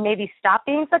to maybe stop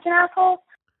being such an asshole.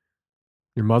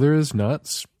 Your mother is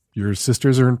nuts. Your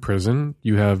sisters are in prison.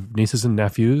 You have nieces and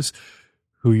nephews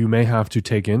who you may have to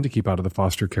take in to keep out of the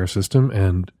foster care system,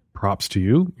 and props to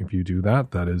you if you do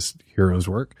that. That is hero's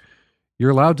work. You're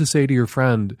allowed to say to your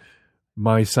friend,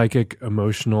 my psychic,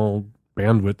 emotional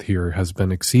bandwidth here has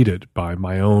been exceeded by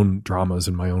my own dramas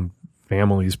and my own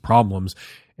family's problems,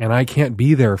 and I can't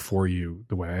be there for you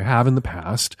the way I have in the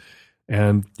past.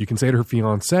 And you can say to her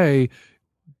fiance,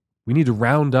 we need to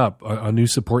round up a new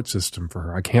support system for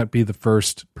her. I can't be the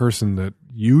first person that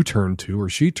you turn to or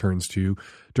she turns to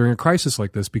during a crisis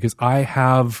like this, because I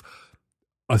have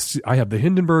I have the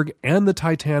Hindenburg and the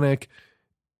Titanic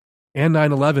and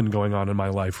 9/11 going on in my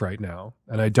life right now,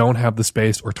 and I don't have the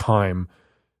space or time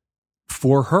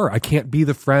for her. I can't be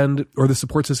the friend or the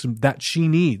support system that she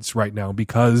needs right now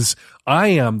because I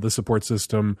am the support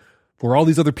system for all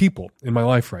these other people in my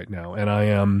life right now, and I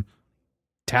am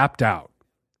tapped out.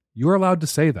 You're allowed to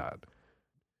say that.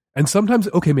 And sometimes,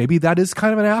 okay, maybe that is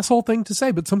kind of an asshole thing to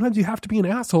say, but sometimes you have to be an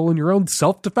asshole in your own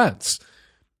self-defense,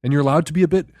 and you're allowed to be a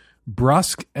bit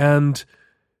brusque and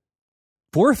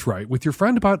forthright with your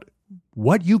friend about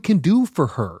what you can do for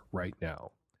her right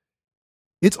now.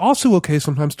 It's also okay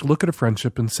sometimes to look at a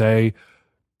friendship and say,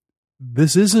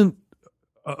 this isn't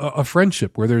a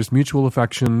friendship where there's mutual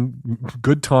affection,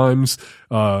 good times,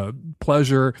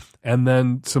 pleasure, and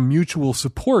then some mutual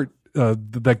support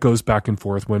that goes back and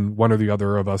forth when one or the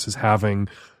other of us is having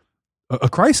a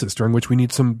crisis during which we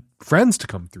need some friends to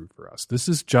come through for us. This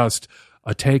is just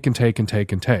a take and take and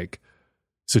take and take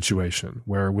situation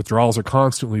where withdrawals are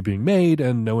constantly being made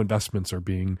and no investments are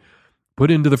being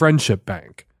put into the friendship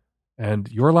bank. And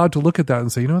you're allowed to look at that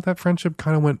and say, you know what, that friendship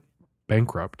kind of went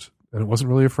bankrupt and it wasn't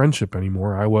really a friendship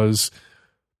anymore. I was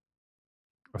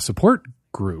a support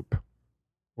group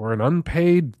or an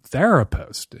unpaid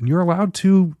therapist. And you're allowed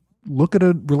to look at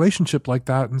a relationship like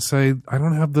that and say, I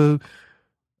don't have the,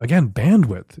 again,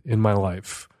 bandwidth in my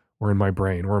life or in my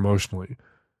brain or emotionally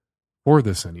for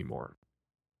this anymore.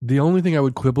 The only thing I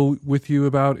would quibble with you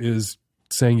about is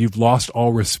saying you've lost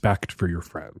all respect for your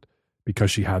friend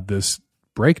because she had this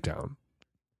breakdown.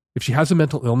 If she has a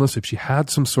mental illness, if she had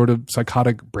some sort of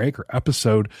psychotic break or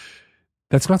episode,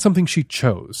 that's not something she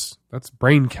chose. That's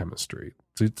brain chemistry.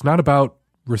 So it's not about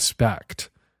respect.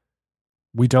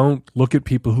 We don't look at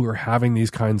people who are having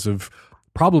these kinds of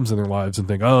problems in their lives and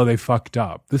think, oh, they fucked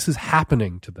up. This is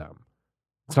happening to them.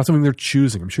 It's not something they're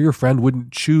choosing. I'm sure your friend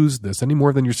wouldn't choose this any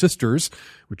more than your sisters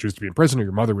would choose to be in prison or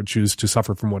your mother would choose to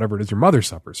suffer from whatever it is your mother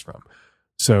suffers from.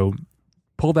 So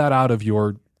pull that out of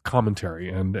your commentary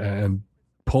and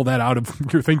pull that out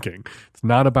of your thinking. It's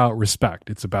not about respect.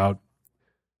 It's about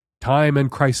time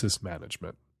and crisis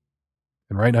management.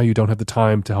 And right now you don't have the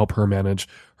time to help her manage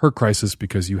her crisis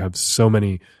because you have so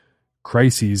many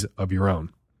crises of your own.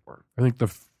 I think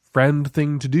the friend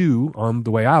thing to do on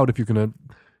the way out, if you're going to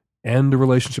end a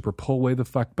relationship or pull way the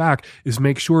fuck back, is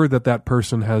make sure that that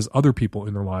person has other people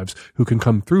in their lives who can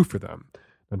come through for them.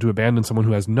 Not to abandon someone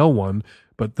who has no one,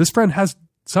 but this friend has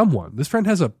someone. This friend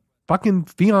has a fucking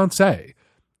fiance,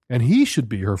 and he should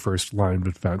be her first line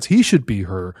of defense. He should be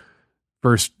her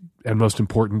first and most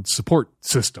important support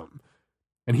system.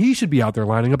 And he should be out there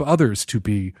lining up others to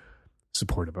be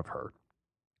supportive of her.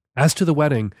 As to the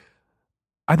wedding,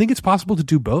 I think it's possible to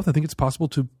do both. I think it's possible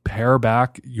to pare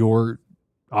back your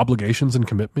obligations and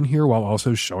commitment here while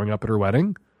also showing up at her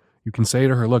wedding. You can say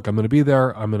to her, look, I'm going to be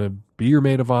there. I'm going to be your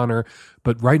maid of honor.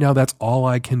 But right now, that's all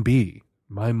I can be.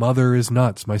 My mother is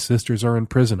nuts. My sisters are in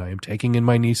prison. I am taking in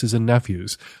my nieces and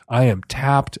nephews. I am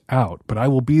tapped out, but I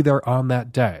will be there on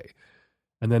that day.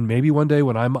 And then maybe one day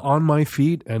when I'm on my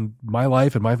feet and my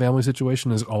life and my family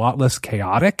situation is a lot less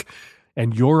chaotic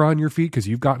and you're on your feet because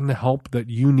you've gotten the help that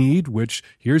you need, which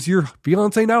here's your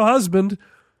fiance, now husband,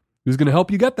 who's going to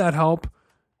help you get that help,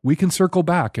 we can circle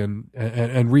back and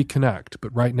reconnect.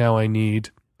 But right now I need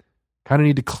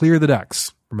to clear the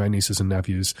decks for my nieces and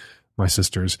nephews, my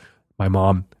sisters, my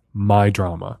mom, my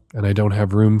drama. And I don't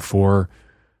have room for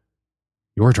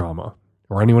your drama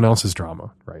or anyone else's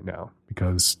drama right now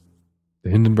because the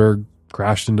Hindenburg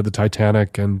crashed into the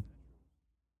Titanic and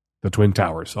the Twin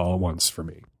Towers all at once for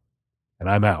me. And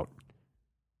I'm out.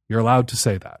 You're allowed to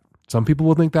say that. Some people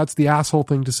will think that's the asshole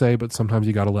thing to say, but sometimes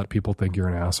you got to let people think you're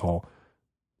an asshole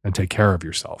and take care of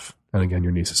yourself. And again,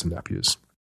 your nieces and nephews.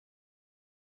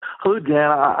 Hello, Dan.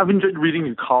 I've enjoyed reading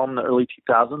your column in the early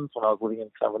 2000s when I was living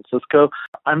in San Francisco.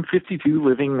 I'm 52,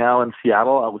 living now in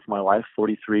Seattle with my wife,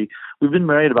 43. We've been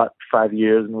married about 5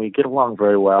 years, and we get along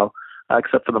very well,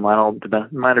 except for the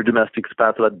minor domestic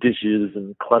spats about dishes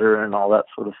and clutter and all that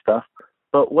sort of stuff.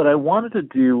 But what I wanted to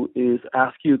do is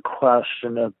ask you a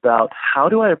question about how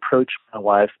do I approach my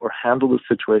wife or handle the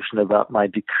situation about my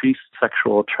decreased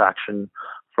sexual attraction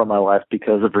from my wife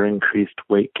because of her increased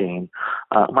weight gain.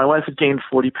 My wife had gained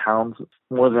 40 pounds,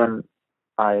 more than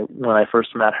when I first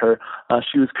met her.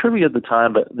 She was curvy at the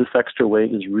time, but this extra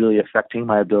weight is really affecting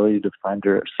my ability to find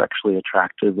her sexually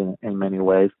attractive in many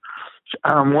ways.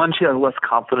 One, she has less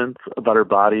confidence about her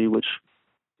body, which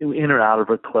in or out of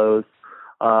her clothes.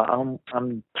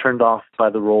 I'm turned off by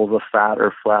the roles of fat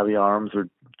or flabby arms or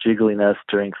jiggliness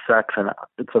during sex, and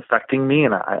it's affecting me,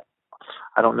 and I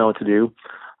don't know what to do.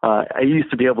 I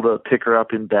used to be able to pick her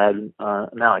up in bed.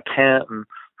 Now I can't, and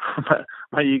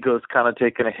my ego's kind of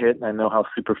taken a hit, and I know how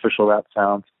superficial that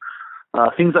sounds.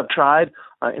 Things I've tried,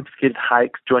 instigated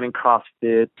hikes, joining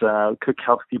CrossFit, cook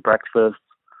healthy breakfasts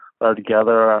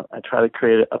together. I try to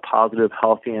create a positive,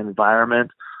 healthy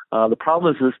environment. The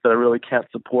problem is this, that I really can't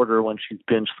support her when she's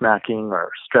binge snacking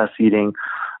or stress eating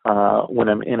when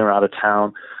I'm in or out of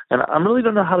town. And I really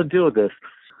don't know how to deal with this.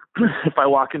 If I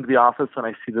walk into the office and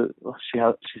I see that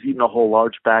she's eaten a whole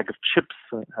large bag of chips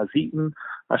and has eaten,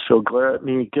 she'll glare at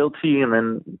me guilty and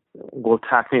then will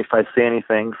attack me if I say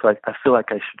anything. So I feel like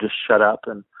I should just shut up,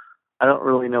 and I don't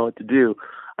really know what to do.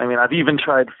 I mean, I've even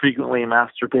tried frequently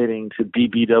masturbating to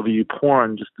BBW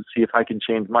porn just to see if I can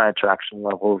change my attraction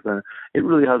levels, and it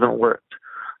really hasn't worked.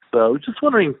 So just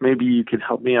wondering if maybe you could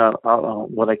help me on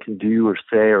what I can do or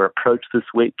say or approach this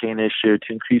weight gain issue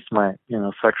to increase my,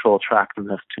 sexual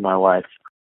attractiveness to my wife.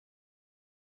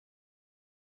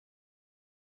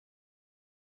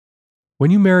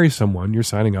 When you marry someone, you're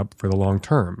signing up for the long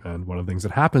term. And one of the things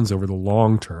that happens over the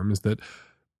long term is that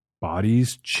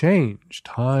bodies change.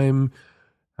 Time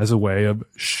has a way of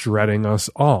shredding us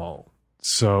all.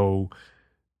 So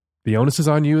the onus is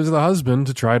on you as the husband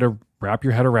to try to wrap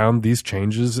your head around these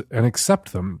changes and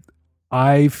accept them.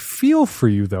 I feel for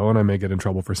you, though, and I may get in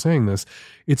trouble for saying this.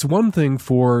 It's one thing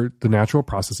for the natural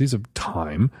processes of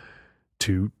time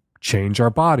to change our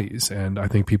bodies. And I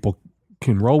think people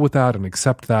can roll with that and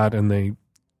accept that, and they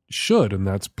should. And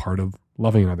that's part of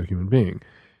loving another human being.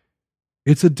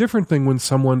 It's a different thing when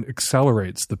someone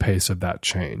accelerates the pace of that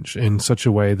change in such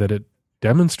a way that it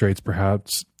demonstrates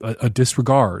perhaps a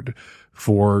disregard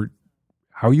for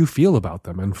how you feel about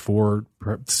them and for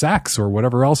sex or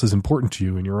whatever else is important to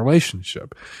you in your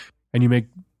relationship. And you make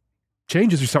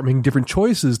changes or start making different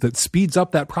choices that speeds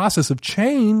up that process of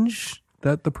change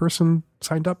that the person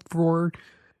signed up for.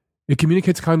 It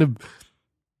communicates kind of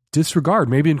disregard,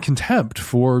 maybe in contempt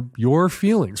for your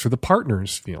feelings, for the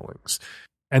partner's feelings.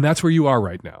 And that's where you are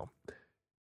right now.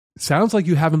 It sounds like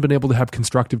you haven't been able to have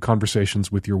constructive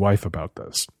conversations with your wife about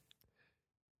this.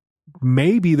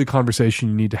 Maybe the conversation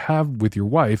you need to have with your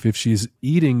wife, if she's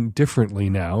eating differently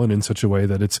now and in such a way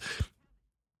that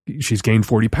she's gained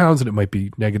 40 pounds and it might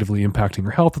be negatively impacting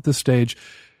her health at this stage.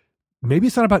 Maybe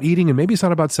it's not about eating and maybe it's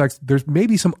not about sex. There's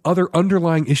maybe some other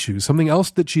underlying issues, something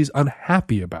else that she's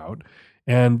unhappy about.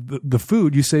 And the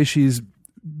food, you say she's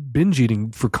binge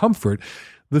eating for comfort.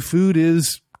 The food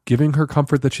is giving her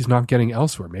comfort that she's not getting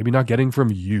elsewhere. Maybe not getting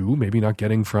from you, maybe not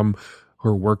getting from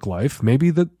her work life. Maybe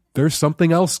that there's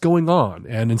something else going on.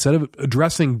 And instead of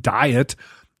addressing diet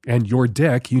and your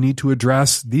dick, you need to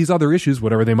address these other issues,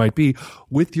 whatever they might be,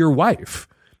 with your wife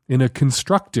in a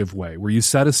constructive way where you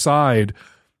set aside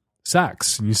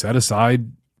sex and you set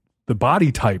aside the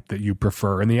body type that you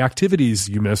prefer and the activities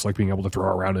you miss, like being able to throw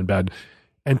around in bed,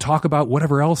 and talk about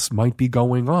whatever else might be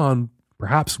going on,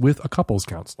 perhaps with a couples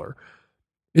counselor.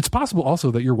 It's possible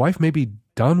also that your wife may be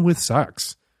done with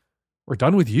sex or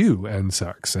done with you and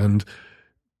sex. And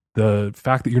the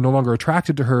fact that you're no longer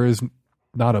attracted to her is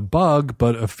not a bug,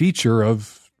 but a feature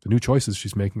of the new choices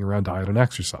she's making around diet and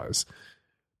exercise.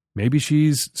 Maybe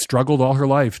she's struggled all her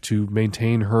life to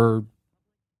maintain her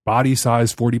body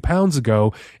size 40 pounds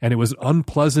ago, and it was an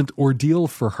unpleasant ordeal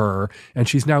for her. And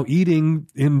she's now eating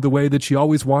in the way that she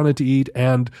always wanted to eat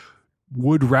and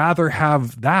would rather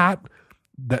have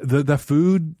the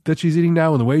food that she's eating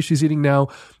now and the way she's eating now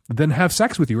than have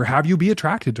sex with you or have you be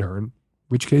attracted to her. In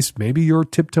which case, maybe you're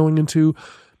tiptoeing into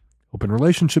open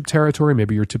relationship territory.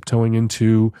 Maybe you're tiptoeing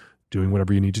into doing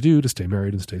whatever you need to do to stay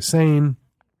married and stay sane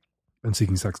and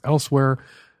seeking sex elsewhere.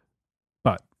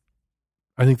 But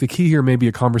I think the key here may be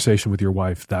a conversation with your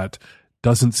wife that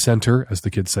doesn't center, as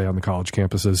the kids say on the college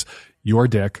campuses, your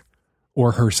dick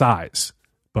or her size,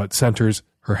 but centers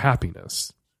her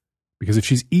happiness. Because if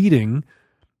she's eating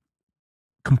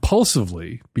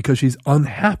compulsively because she's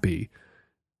unhappy,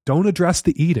 don't address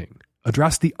the eating.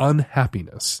 Address the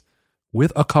unhappiness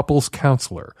with a couples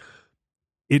counselor.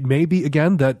 It may be,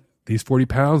 again, that these 40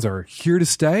 pounds are here to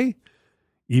stay,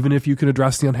 even if you can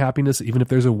address the unhappiness, even if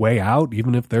there's a way out,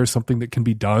 even if there's something that can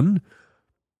be done.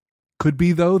 Could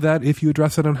be, though, that if you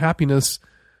address that unhappiness,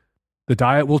 the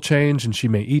diet will change and she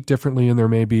may eat differently and there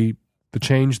may be the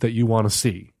change that you want to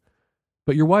see.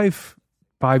 But your wife,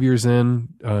 5 years into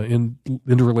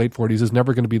her late 40s, is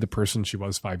never going to be the person she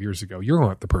was 5 years ago. You're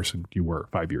not the person you were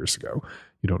 5 years ago.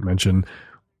 You don't mention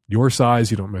your size.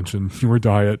 You don't mention your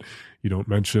diet. You don't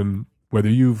mention whether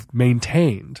you've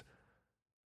maintained.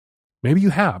 Maybe you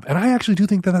have. And I actually do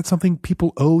think that that's something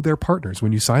people owe their partners.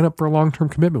 When you sign up for a long-term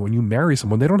commitment, when you marry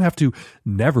someone, they don't have to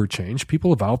never change.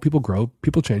 People evolve, people grow,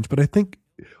 people change. But I think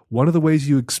one of the ways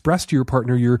you express to your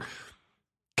partner your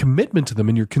commitment to them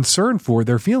and your concern for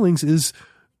their feelings is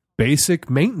basic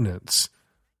maintenance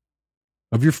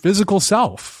of your physical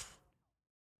self.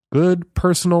 Good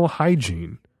personal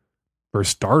hygiene, for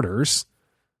starters,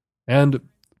 and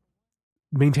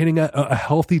maintaining a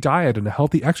healthy diet and a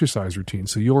healthy exercise routine.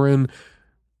 So you're in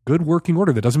good working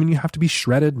order. That doesn't mean you have to be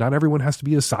shredded. Not everyone has to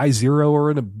be a size 0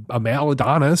 or a male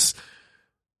Adonis.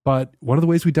 But one of the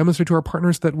ways we demonstrate to our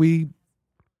partners that we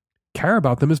care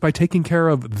about them is by taking care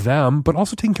of them, but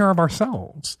also taking care of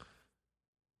ourselves.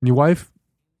 And your wife,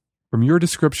 from your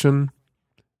description,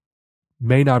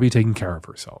 may not be taking care of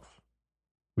herself.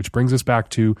 Which brings us back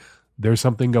to there's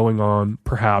something going on,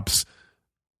 perhaps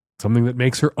something that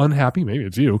makes her unhappy. Maybe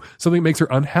it's you. Something that makes her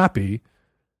unhappy.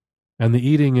 And the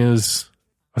eating is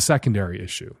a secondary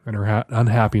issue. And her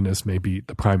unhappiness may be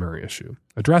the primary issue.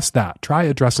 Address that. Try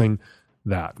addressing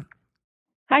that.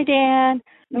 Hi, Dan.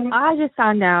 I just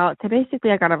found out. So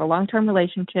basically, I got out of a long-term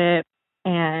relationship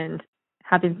and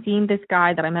have been seeing this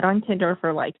guy that I met on Tinder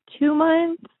for like 2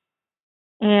 months.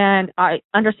 And I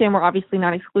understand we're obviously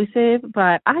not exclusive,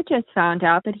 but I just found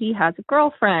out that he has a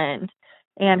girlfriend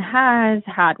and has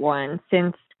had one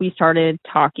since we started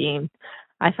talking.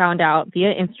 I found out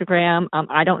via Instagram.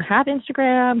 I don't have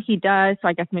Instagram. He does, so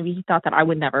I guess maybe he thought that I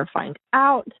would never find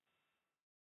out.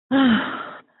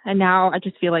 And now I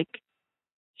just feel like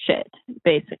shit,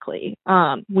 basically.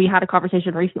 We had a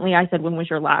conversation recently. I said, when was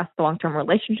your last long-term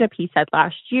relationship? He said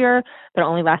last year, but it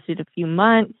only lasted a few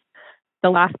months. The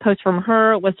last post from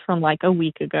her was from like a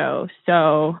week ago.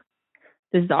 So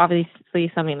this is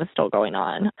obviously something that's still going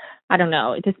on. I don't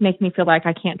know. It just makes me feel like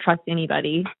I can't trust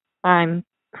anybody. I'm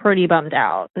pretty bummed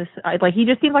out. He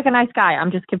just seems like a nice guy.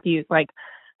 I'm just confused. Like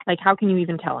how can you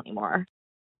even tell anymore?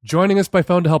 Joining us by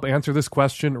phone to help answer this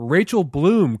question, Rachel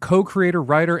Bloom, co-creator,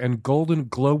 writer, and Golden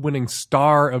Globe-winning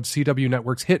star of CW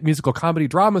Network's hit musical comedy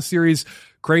drama series,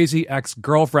 Crazy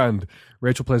Ex-Girlfriend.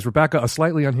 Rachel plays Rebecca, a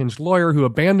slightly unhinged lawyer who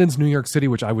abandons New York City,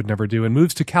 which I would never do, and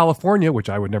moves to California, which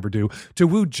I would never do, to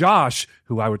woo Josh,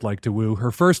 who I would like to woo,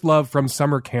 her first love from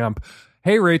summer camp.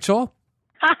 Hey, Rachel.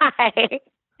 Hi.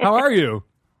 How are you?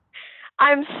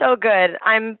 I'm so good.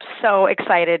 I'm so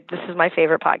excited. This is my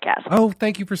favorite podcast. Oh,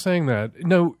 thank you for saying that.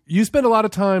 No, you spend a lot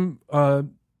of time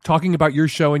talking about your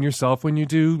show and yourself when you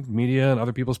do media and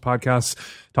other people's podcasts,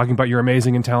 talking about your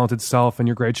amazing and talented self and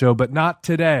your great show, but not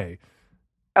today.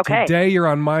 Okay. Today you're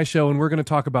on my show and we're going to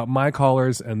talk about my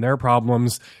callers and their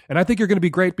problems. And I think you're going to be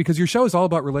great because your show is all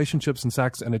about relationships and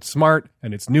sex, and it's smart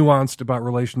and it's nuanced about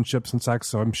relationships and sex.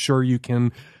 So I'm sure you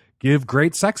can give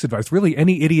great sex advice. Really,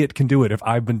 any idiot can do it. If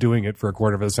I've been doing it for a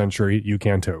quarter of a century, you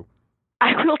can too.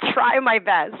 I will try my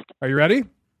best. Are you ready?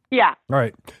 Yeah. All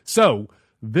right. So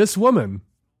this woman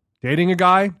dating a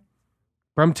guy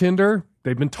from Tinder.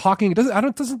 They've been talking.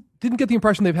 Didn't get the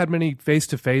impression they've had many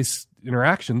face-to-face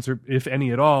interactions, or if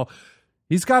any at all.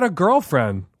 He's got a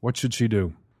girlfriend. What should she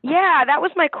do? Yeah, that was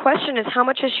my question, is how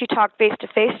much has she talked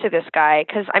face-to-face to this guy?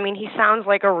 Because, I mean, he sounds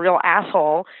like a real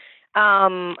asshole. He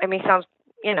sounds,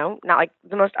 not like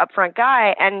the most upfront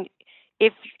guy. And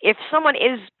if someone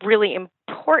is really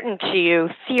important to you,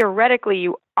 theoretically,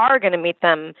 you are going to meet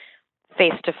them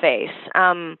face-to-face.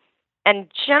 And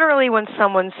generally when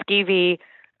someone's skeevy,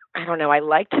 I don't know, I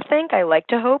like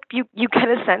to hope you get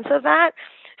a sense of that.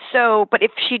 So, but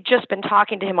if she'd just been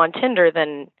talking to him on Tinder,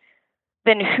 then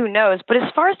who knows? But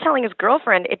as far as telling his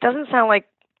girlfriend, it doesn't sound like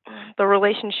the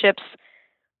relationship's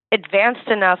advanced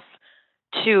enough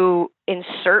to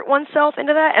insert oneself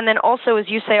into that. And then also, as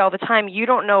you say all the time, you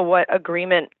don't know what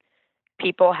agreement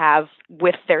people have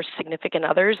with their significant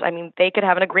others. I mean, they could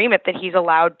have an agreement that he's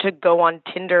allowed to go on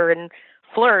Tinder and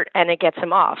flirt and it gets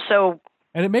him off. So,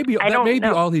 and it may be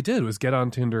all he did was get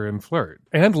on Tinder and flirt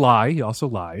and lie. He also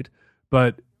lied,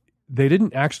 but they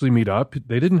didn't actually meet up.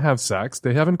 They didn't have sex.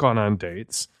 They haven't gone on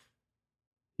dates.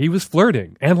 He was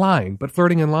flirting and lying, but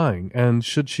flirting and lying. And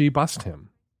should she bust him?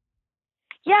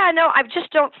 Yeah, no, I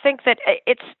just don't think that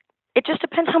it just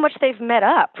depends how much they've met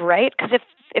up, right? Because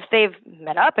if they've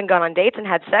met up and gone on dates and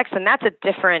had sex, then that's a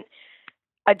different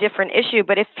issue.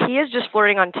 But if he is just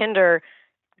flirting on Tinder,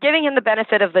 giving him the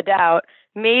benefit of the doubt,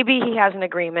 maybe he has an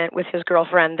agreement with his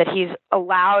girlfriend that he's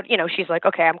allowed, she's like,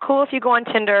 okay, I'm cool if you go on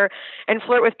Tinder and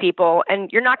flirt with people, and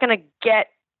you're not going to get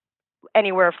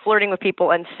anywhere flirting with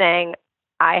people and saying,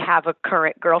 I have a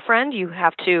current girlfriend. You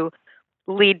have to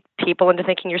lead people into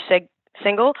thinking you're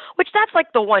single, which that's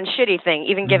like the one shitty thing,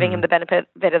 even giving him the benefit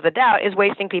of the doubt, is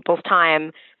wasting people's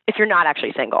time if you're not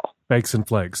actually single. Fakes and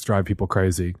flakes drive people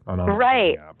crazy on online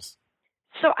right. apps.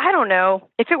 So I don't know.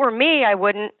 If it were me, I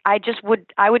wouldn't. I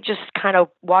would just kind of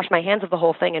wash my hands of the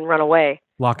whole thing and run away.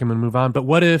 Lock him and move on. But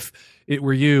what if it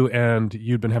were you and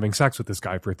you'd been having sex with this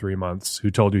guy for 3 months who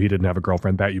told you he didn't have a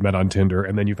girlfriend that you met on Tinder,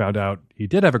 and then you found out he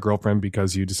did have a girlfriend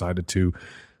because you decided to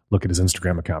look at his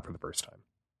Instagram account for the first time?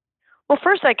 Well,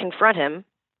 first I confront him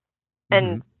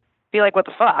and be like, what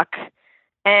the fuck?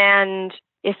 And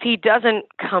if he doesn't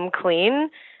come clean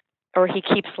or he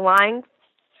keeps lying,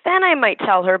 then I might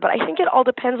tell her. But I think it all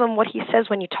depends on what he says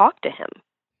when you talk to him.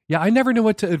 Yeah, I never know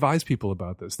what to advise people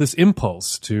about this. This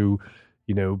impulse to,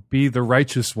 be the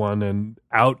righteous one and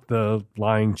out the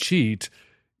lying cheat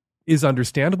is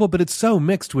understandable, but it's so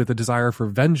mixed with a desire for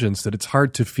vengeance that it's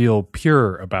hard to feel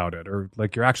pure about it, or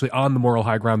like you're actually on the moral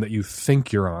high ground that you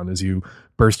think you're on as you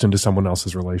burst into someone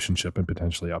else's relationship and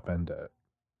potentially upend it.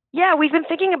 Yeah, we've been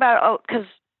thinking about, because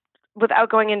without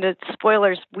going into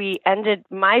spoilers, we ended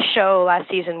my show last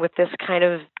season with this kind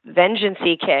of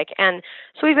vengeance-y kick. And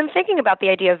so we've been thinking about the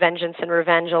idea of vengeance and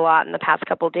revenge a lot in the past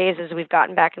couple of days as we've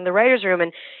gotten back in the writer's room.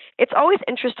 And it's always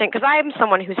interesting because I am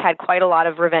someone who's had quite a lot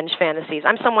of revenge fantasies.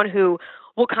 I'm someone who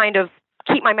will kind of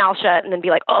keep my mouth shut and then be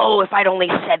like, oh, if I'd only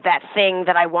said that thing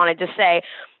that I wanted to say.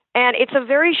 And it's a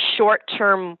very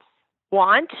short-term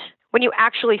want. When you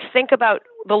actually think about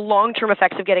the long-term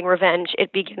effects of getting revenge,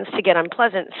 it begins to get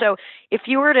unpleasant. So if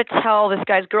you were to tell this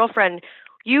guy's girlfriend,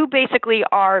 you basically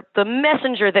are the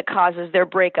messenger that causes their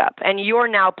breakup, and you're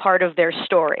now part of their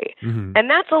story. Mm-hmm. And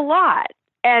that's a lot.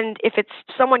 And if it's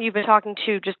someone you've been talking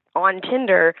to just on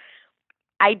Tinder,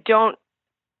 I don't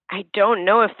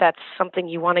know if that's something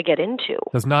you want to get into.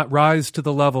 Does not rise to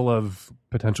the level of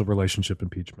potential relationship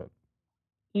impeachment.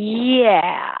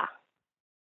 Yeah.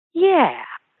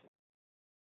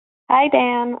 Hi,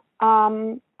 Dan.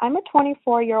 I'm a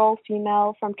 24-year-old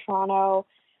female from Toronto.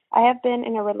 I have been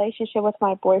in a relationship with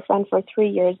my boyfriend for 3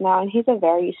 years now, and he's a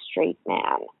very straight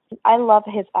man. I love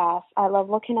his ass. I love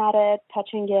looking at it,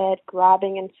 touching it,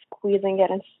 grabbing and squeezing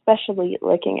it, and especially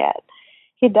licking it.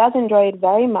 He does enjoy it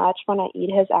very much when I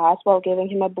eat his ass while giving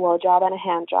him a blowjob and a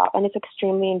hand job, and it's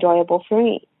extremely enjoyable for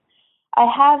me. I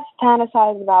have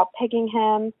fantasized about pegging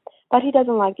him, but he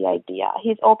doesn't like the idea.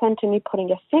 He's open to me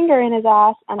putting a finger in his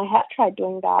ass, and I have tried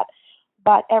doing that.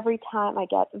 But every time I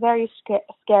get very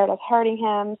scared of hurting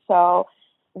him, so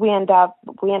we ended up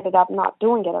not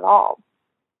doing it at all.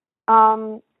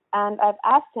 And I've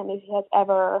asked him if he has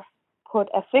ever put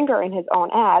a finger in his own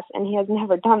ass, and he has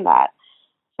never done that.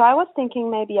 So I was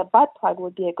thinking maybe a butt plug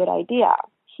would be a good idea.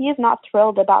 He is not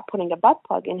thrilled about putting a butt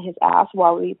plug in his ass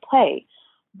while we play,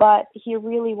 but he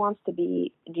really wants to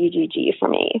be GGG for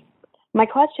me. My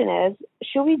question is,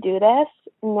 should we do this,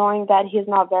 knowing that he's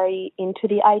not very into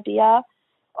the idea?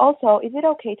 Also, is it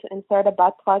okay to insert a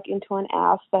butt plug into an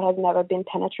ass that has never been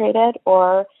penetrated,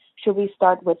 or should we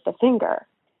start with the finger?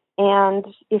 And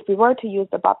if we were to use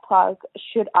the butt plug,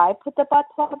 should I put the butt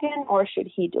plug in, or should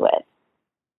he do it?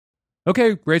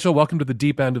 Okay, Rachel, welcome to the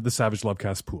deep end of the Savage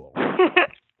Lovecast pool.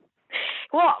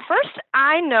 Well, first,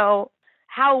 I know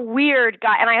how weird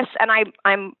guy, and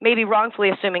I'm maybe wrongfully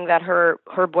assuming that her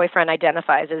boyfriend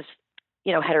identifies as,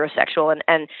 heterosexual,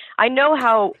 and I know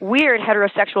how weird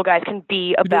heterosexual guys can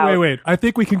be about. Wait. I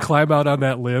think we can climb out on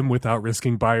that limb without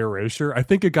risking bi erasure. I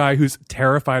think a guy who's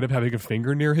terrified of having a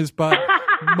finger near his butt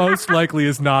most likely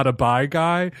is not a bi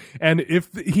guy, and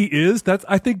if he is, that's,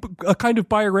 I think, a kind of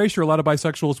bi erasure a lot of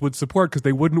bisexuals would support because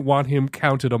they wouldn't want him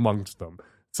counted amongst them.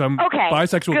 Some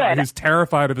bisexual guy who's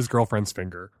terrified of his girlfriend's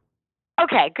finger.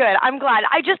 Okay, good. I'm glad.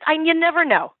 You never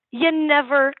know. You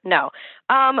never know.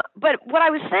 But what I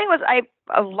was saying was,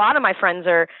 a lot of my friends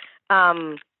are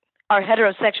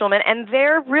heterosexual men, and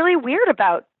they're really weird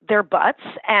about their butts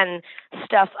and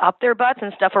stuff up their butts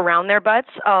and stuff around their butts.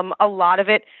 A lot of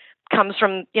it comes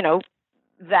from,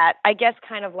 that, I guess,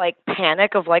 kind of like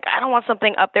panic of like, I don't want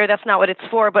something up there. That's not what it's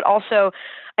for. But also,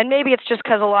 and maybe it's just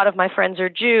because a lot of my friends are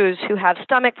Jews who have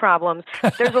stomach problems.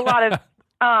 There's a lot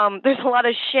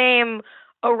of shame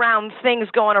around things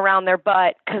going around their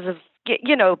butt because of,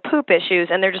 poop issues.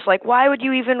 And they're just like, why would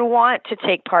you even want to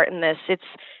take part in this?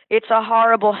 It's a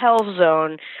horrible hell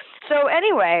zone. So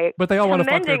anyway. But they all want to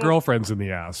fuck their girlfriends in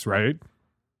the ass, right?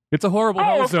 It's a horrible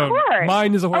hell zone. Course.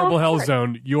 Mine is a horrible hell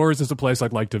zone. Yours is a place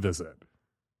I'd like to visit.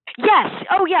 Yes.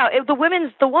 Oh yeah. The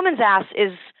woman's ass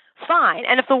is fine.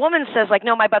 And if the woman says like,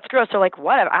 no, my butt's gross, they're like,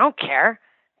 whatever, I don't care.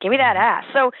 Give me that ass.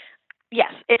 So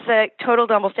yes, it's a total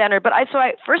double standard. But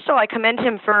first of all, I commend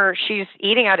him for she's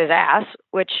eating out his ass,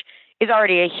 which is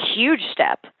already a huge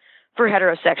step for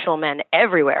heterosexual men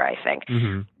everywhere, I think.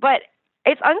 Mm-hmm. But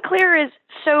it's unclear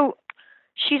so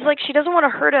she's like, she doesn't want to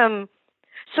hurt him.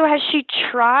 So has she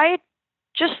tried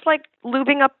just like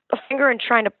lubing up a finger and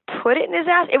trying to put it in his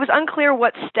ass? It was unclear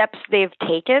what steps they've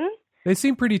taken. They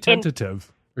seem pretty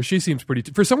tentative. Or she seems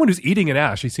pretty, for someone who's eating an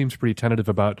ass, she seems pretty tentative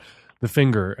about the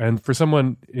finger. And for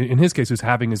someone, in his case, who's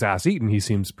having his ass eaten, he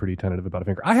seems pretty tentative about a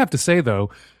finger. I have to say, though,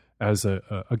 as a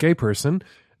gay person,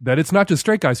 that it's not just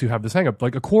straight guys who have this hang up.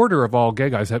 Like a quarter of all gay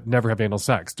guys never have anal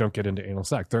sex, don't get into anal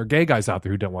sex. There are gay guys out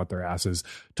there who don't want their asses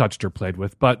touched or played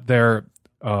with, but they're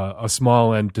a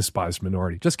small and despised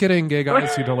minority. Just kidding, gay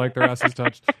guys who don't like their asses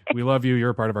touched. We love you. You're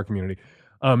a part of our community.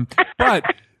 But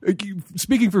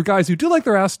speaking for guys who do like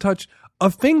their ass touched, a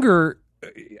finger,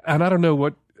 and I don't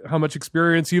know how much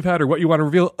experience you've had or what you want to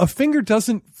reveal, a finger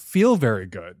doesn't feel very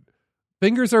good.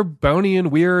 Fingers are bony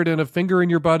and weird, and a finger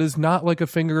in your butt is not like a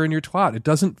finger in your twat. It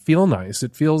doesn't feel nice.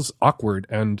 It feels awkward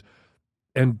and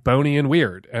bony and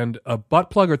weird. And a butt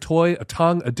plug, a toy, a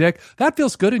tongue, a dick, that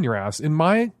feels good in your ass. In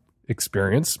my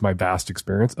experience, my vast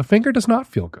experience, a finger does not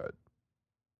feel good.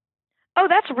 Oh,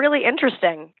 that's really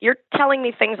interesting. You're telling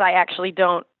me things I actually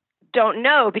don't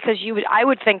know, because I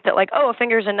would think that like, oh, a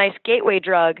finger's a nice gateway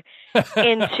drug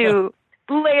into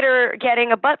later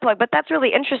getting a butt plug, but that's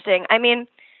really interesting. I mean,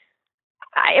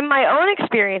 in my own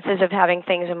experiences of having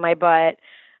things in my butt,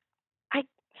 I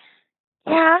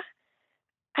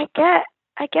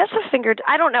guess a finger,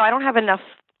 I don't know, I don't have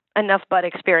enough butt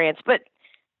experience, but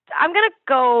I'm going to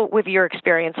go with your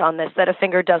experience on this, that a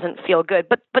finger doesn't feel good.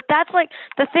 But that's like,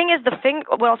 the thing is,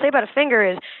 what I'll say about a finger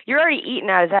is, you're already eating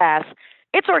out his ass.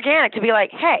 It's organic to be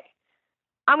like, hey,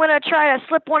 I'm going to try to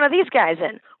slip one of these guys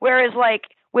in. Whereas like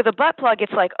with a butt plug,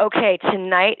 it's like, okay,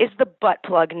 tonight is the butt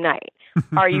plug night.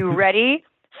 Are you ready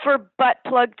for butt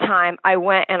plug time? I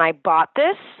went and I bought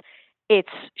this. It's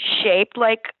shaped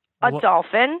like a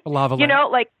dolphin. A lava lamp. You know,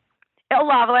 like a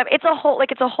lava lamp. It's a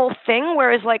whole thing.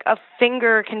 Whereas like a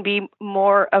finger can be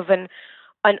more of an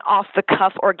off the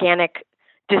cuff organic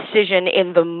decision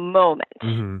in the moment.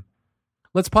 Mm-hmm.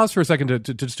 Let's pause for a second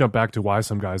to just jump back to why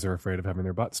some guys are afraid of having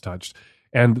their butts touched.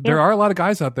 And there are a lot of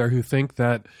guys out there who think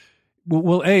that,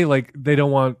 well, like they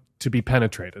don't want to be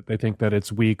penetrated. They think that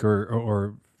it's weak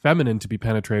or feminine to be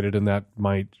penetrated, and that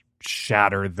might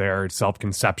shatter their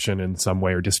self-conception in some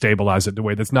way or destabilize it in a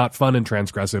way that's not fun and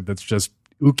transgressive, that's just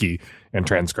ooky and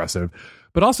transgressive.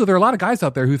 But also there are a lot of guys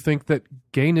out there who think that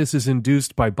gayness is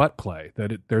induced by butt play,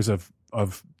 that there's a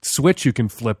switch you can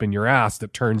flip in your ass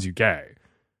that turns you gay.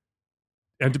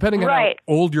 And depending on how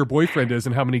old your boyfriend is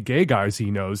and how many gay guys he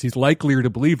knows, he's likelier to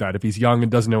believe that if he's young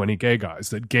and doesn't know any gay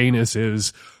guys, that gayness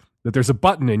is that there's a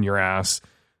button in your ass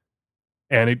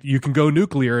and you can go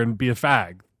nuclear and be a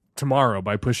fag tomorrow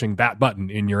by pushing that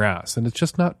button in your ass. And it's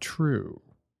just not true.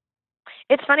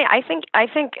 It's funny. I think,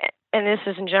 and this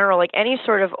is in general, like any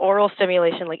sort of oral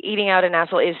stimulation, like eating out an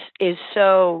asshole is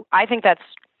so, I think that's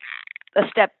a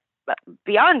step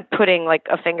beyond putting like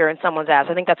a finger in someone's ass.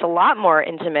 I think that's a lot more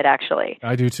intimate, actually.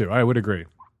 I do too. I would agree.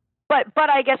 But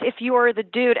I guess if you're the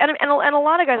dude, and a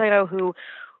lot of guys I know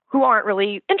who aren't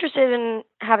really interested in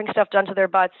having stuff done to their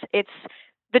butts, it's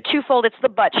the twofold. It's the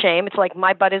butt shame. It's like,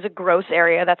 my butt is a gross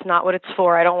area. That's not what it's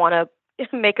for. I don't want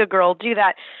to make a girl do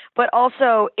that. But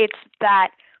also it's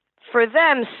that for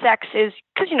them, sex is,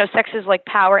 because, sex is like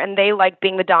power, and they like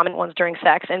being the dominant ones during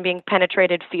sex, and being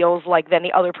penetrated feels like then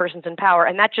the other person's in power,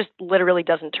 and that just literally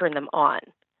doesn't turn them on.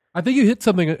 I think you hit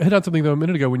on something though a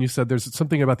minute ago when you said there's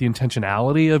something about the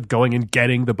intentionality of going and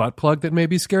getting the butt plug that may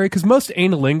be scary, because most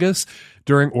analingus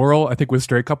during oral, I think with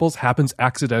straight couples, happens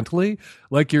accidentally.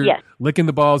 Like you're licking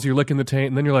the balls, you're licking the taint,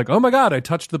 and then you're like, oh my God, I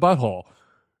touched the butthole.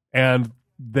 And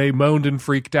they moaned and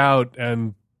freaked out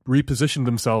and repositioned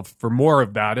themselves for more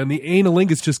of that, and the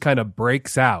analingus just kind of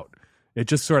breaks out. It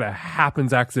just sort of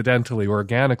happens accidentally,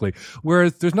 organically.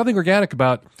 Whereas there's nothing organic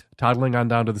about toddling on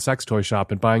down to the sex toy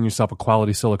shop and buying yourself a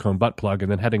quality silicone butt plug and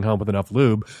then heading home with enough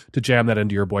lube to jam that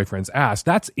into your boyfriend's ass.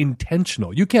 That's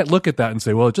intentional. You can't look at that and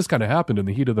say, well, it just kind of happened in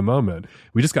the heat of the moment.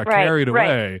 We just got carried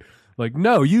away. Like,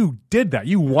 no, you did that.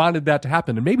 You wanted that to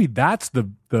happen. And maybe that's the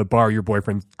bar your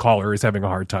boyfriend caller is having a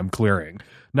hard time clearing.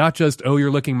 Not just, oh,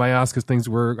 you're licking my ass because things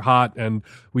were hot and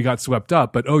we got swept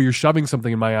up, but, oh, you're shoving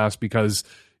something in my ass because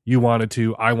you wanted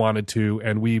to, I wanted to,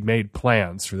 and we made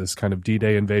plans for this kind of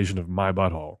D-Day invasion of my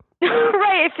butthole.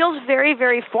 Right. It feels very,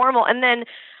 very formal. And then,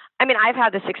 I mean, I've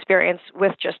had this experience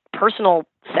with just personal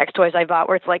sex toys I bought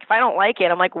where it's like, if I don't like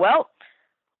it, I'm like, well,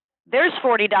 there's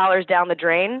 $40 down the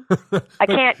drain. I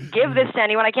can't give this to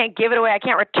anyone. I can't give it away. I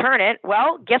can't return it.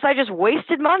 Well, guess I just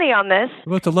wasted money on this.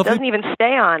 Well, it's a lovely, it doesn't even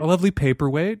stay on. A lovely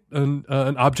paperweight, an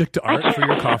object to art for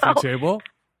your coffee table.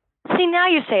 See, now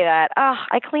you say that.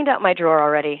 I cleaned out my drawer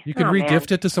already. You can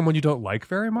re-gift it to someone you don't like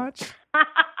very much.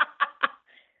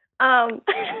 But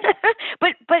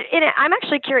I'm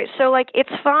actually curious. So, like, it's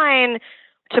fine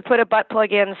to put a butt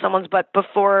plug in someone's butt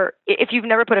before, if you've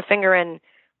never put a finger in,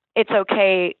 it's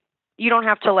okay. You don't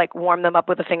have to like warm them up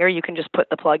with a finger. You can just put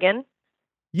the plug in.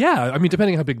 Yeah, I mean,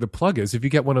 depending how big the plug is, if you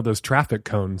get one of those traffic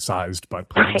cone sized butt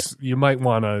plugs, you might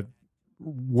want to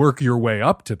work your way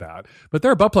up to that. But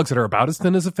there are butt plugs that are about as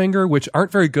thin as a finger, which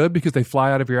aren't very good because they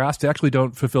fly out of your ass. They actually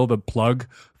don't fulfill the plug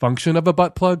function of a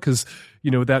butt plug because,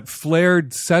 you know, that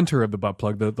flared center of the butt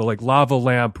plug, the like lava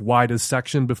lamp widest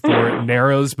section before it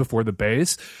narrows before the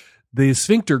base, the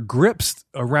sphincter grips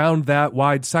around that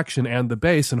wide section and the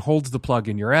base and holds the plug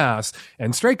in your ass.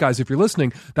 And straight guys, if you're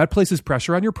listening, that places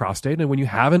pressure on your prostate. And when you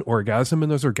have an orgasm and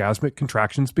those orgasmic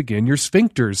contractions begin, your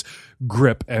sphincters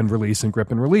grip and release and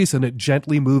grip and release, and it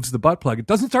gently moves the butt plug. It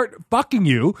doesn't start fucking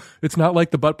you. It's not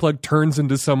like the butt plug turns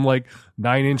into some like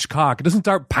 9-inch cock. It doesn't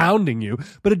start pounding you,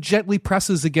 but it gently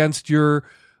presses against your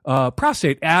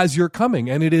prostate as you're coming.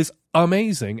 And it is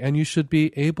amazing, and you should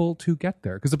be able to get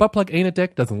there because the butt plug ain't a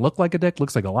dick, doesn't look like a dick,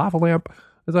 looks like a lava lamp,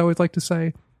 as I always like to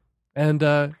say. And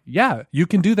yeah, you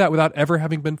can do that without ever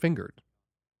having been fingered.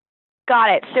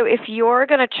 Got it. So if you're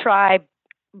gonna try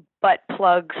butt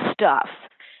plug stuff,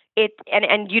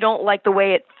 and you don't like the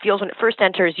way it feels when it first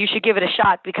enters, you should give it a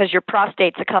shot because your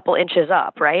prostate's a couple inches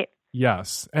up, right?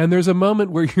 Yes. And there's a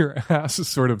moment where your ass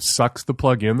sort of sucks the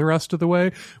plug in the rest of the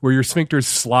way, where your sphincters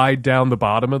slide down the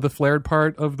bottom of the flared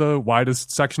part of the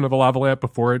widest section of the lava lamp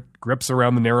before it grips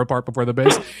around the narrow part before the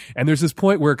base. And there's this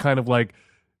point where kind of like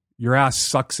your ass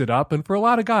sucks it up. And for a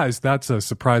lot of guys, that's a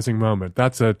surprising moment.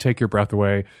 That's a take your breath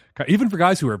away. Even for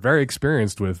guys who are very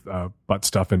experienced with butt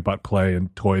stuff and butt play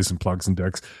and toys and plugs and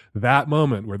dicks, that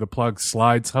moment where the plug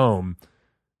slides home,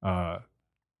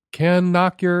 can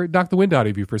knock the wind out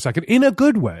of you for a second in a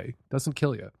good way. Doesn't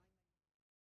kill you.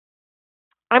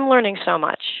 I'm learning so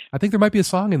much. I think there might be a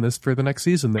song in this for the next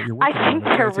season that you're working on.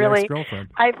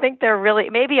 I think they're really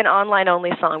maybe an online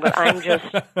only song, but I'm just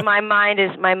my mind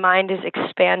is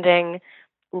expanding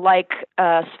like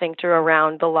a sphincter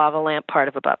around the lava lamp part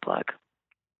of a butt plug.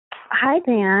 Hi,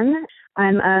 Dan.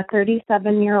 I'm a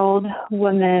 37-year-old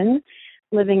woman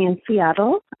living in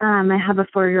Seattle. I have a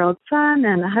 4-year-old son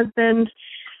and a husband.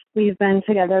 We've been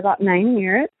together about 9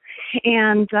 years,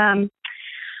 and I'm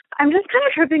just kind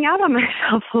of tripping out on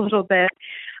myself a little bit.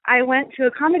 I went to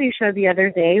a comedy show the other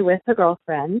day with a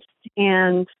girlfriend,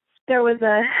 and there was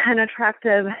an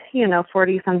attractive,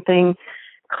 40-something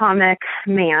comic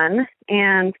man,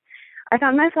 and I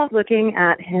found myself looking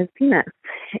at his penis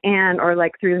or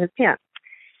like through his pants.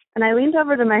 And I leaned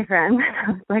over to my friend, and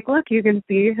I was like, look, you can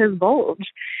see his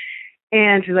bulge.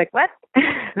 And she's like, what?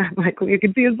 I'm like, well, you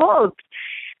can see his bulge.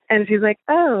 And she's like,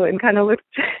 oh, and kind of looked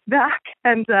back.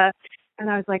 And I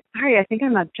was like, sorry, I think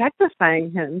I'm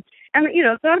objectifying him. And,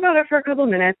 thought about it for a couple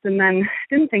minutes and then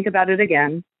didn't think about it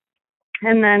again.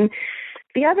 And then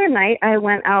the other night I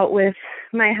went out with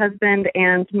my husband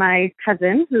and my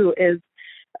cousin, who is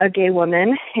a gay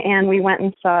woman, and we went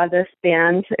and saw this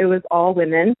band. It was all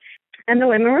women, and the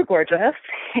women were gorgeous.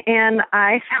 And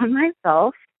I found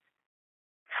myself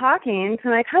talking to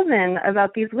my cousin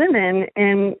about these women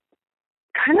in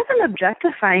kind of an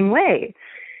objectifying way.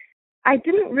 I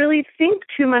didn't really think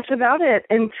too much about it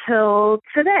until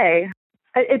today.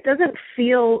 It doesn't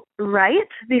feel right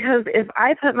because if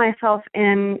I put myself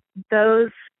in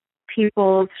those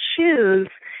people's shoes,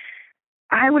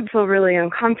 I would feel really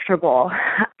uncomfortable.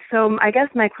 So I guess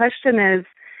my question is,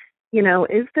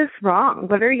 is this wrong?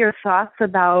 What are your thoughts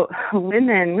about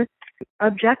women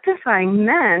objectifying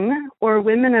men or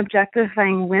women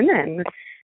objectifying women?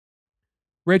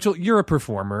 Rachel, you're a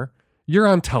performer. You're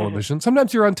on television.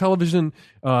 Sometimes you're on television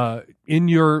in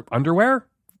your underwear.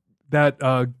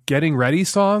 That Getting Ready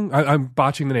song, I'm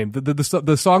botching the name.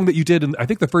 The song that you did in, I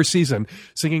think, the first season,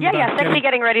 singing Sexy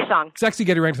Getting Ready song. Sexy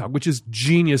Getting Ready song, which is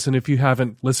genius. And if you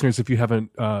haven't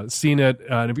seen it,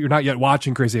 and if you're not yet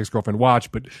watching Crazy Ex-Girlfriend,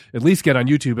 watch, but at least get on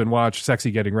YouTube and watch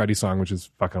Sexy Getting Ready song, which is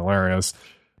fucking hilarious.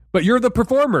 But you're the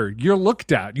performer. You're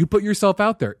looked at. You put yourself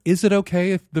out there. Is it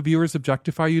okay if the viewers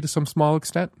objectify you to some small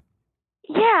extent?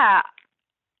 Yeah.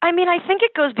 I mean, I think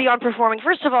it goes beyond performing.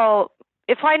 First of all,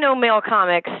 if I know male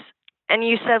comics and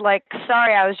you said, like,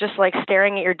 sorry, I was just, like,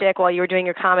 staring at your dick while you were doing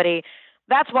your comedy,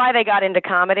 that's why they got into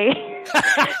comedy.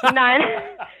 9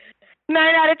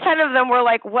 out of 10 of them were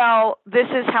like, well, this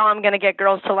is how I'm going to get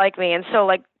girls to like me. And so,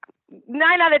 like,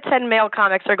 9 out of 10 male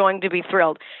comics are going to be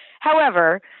thrilled.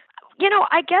 However,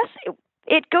 I guess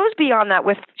it goes beyond that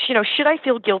with, should I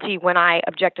feel guilty when I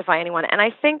objectify anyone? And I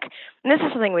think, and this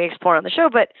is something we explore on the show,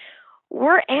 but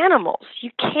we're animals. You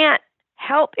can't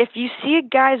help. If you see a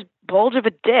guy's bulge of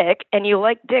a dick and you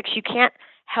like dicks, you can't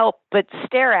help but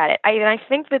stare at it. I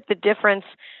think that the difference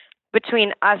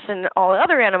between us and all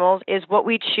other animals is what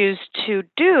we choose to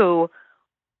do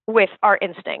with our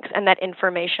instincts and that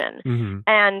information. Mm-hmm.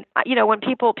 And, you know, when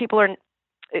people are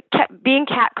being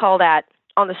catcalled at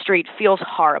on the street feels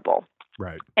horrible.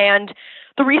 Right. And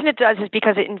the reason it does is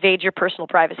because it invades your personal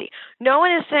privacy. No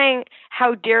one is saying,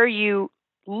 how dare you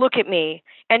look at me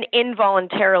and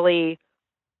involuntarily,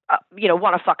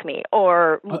 want to fuck me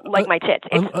or like my tits.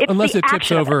 It's unless the it tips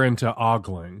action of over into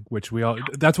ogling, which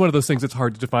that's one of those things that's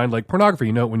hard to define. Like pornography,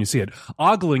 you know it when you see it.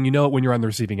 Ogling, you know it when you're on the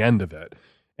receiving end of it.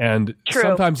 And True.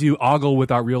 Sometimes you ogle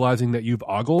without realizing that you've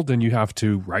ogled, and you have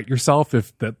to right yourself.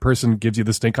 If that person gives you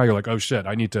the stink eye, you're like, oh shit,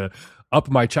 I need to up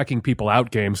my checking people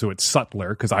out game so it's subtler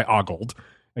because I ogled.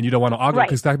 And you don't want to ogle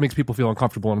because that makes people feel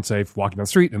uncomfortable and unsafe walking down the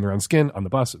street, in their own skin, on the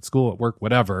bus, at school, at work,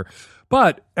 whatever.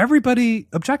 But everybody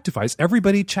objectifies.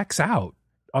 Everybody checks out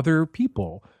other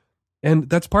people. And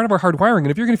that's part of our hardwiring.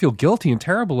 And if you're going to feel guilty and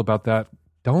terrible about that,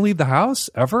 don't leave the house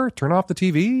ever. Turn off the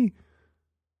TV.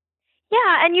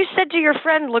 Yeah, and you said to your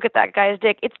friend, look at that guy's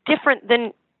dick. It's different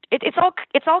than it's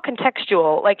all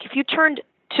contextual. Like if you turned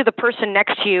to the person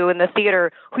next to you in the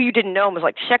theater who you didn't know and was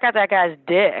like, check out that guy's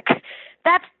dick.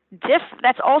 That's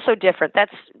also different.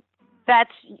 That's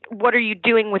what are you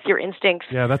doing with your instincts?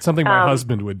 Yeah, that's something my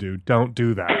husband would do. Don't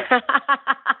do that.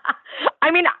 I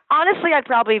mean, honestly, I'd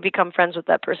probably become friends with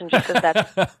that person just because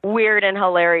that's weird and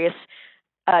hilarious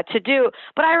to do.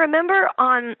 But I remember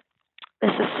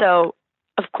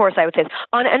of course I would say this,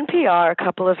 on NPR a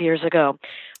couple of years ago,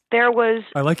 there was...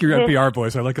 I like your NPR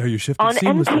voice. I like how you shifted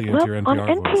seamlessly into your NPR voice.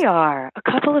 On NPR a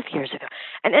couple of years ago,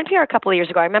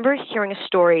 I remember hearing a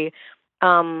story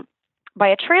by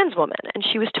a trans woman, and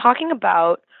she was talking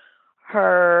about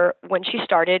her when she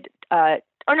started... I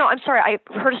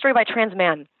heard a story by a trans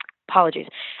man. Apologies.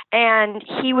 And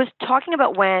he was talking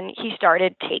about when he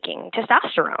started taking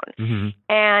testosterone. Mm-hmm.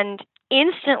 And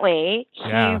instantly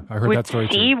he would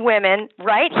see women,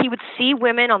 right? He would see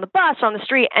women on the bus, on the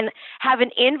street, and have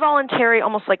an involuntary,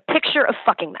 almost like picture of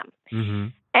fucking them. Mm-hmm.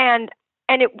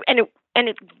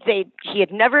 He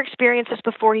had never experienced this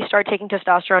before he started taking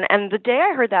testosterone. And the day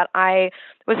I heard that, I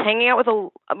was hanging out with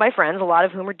my friends, a lot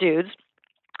of whom are dudes,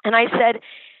 and I said,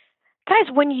 guys,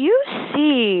 when you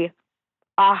see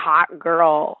a hot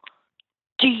girl,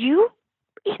 do you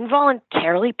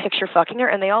involuntarily picture fucking her?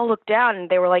 And they all looked down and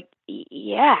they were like,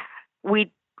 yeah,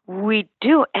 we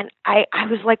do. And I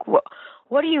was like,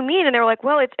 what do you mean? And they were like,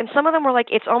 well, and some of them were like,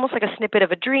 it's almost like a snippet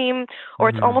of a dream, or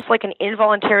it's almost like an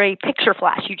involuntary picture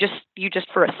flash. You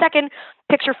just for a second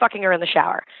picture fucking her in the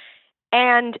shower.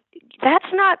 And that's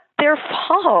not their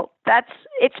fault.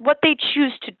 It's what they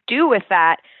choose to do with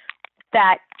that,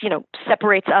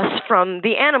 separates us from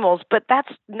the animals, but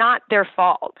that's not their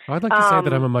fault. I'd like to say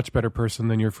that I'm a much better person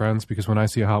than your friends, because when I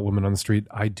see a hot woman on the street,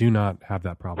 I do not have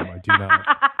that problem. I do not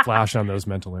flash on those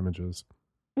mental images.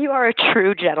 You are a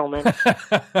true gentleman.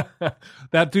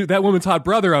 That woman's hot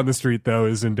brother on the street, though,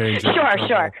 is in danger.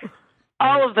 Sure.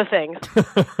 All of the things.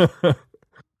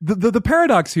 The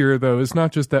paradox here, though, is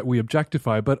not just that we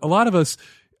objectify, but a lot of us,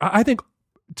 I think,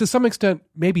 to some extent,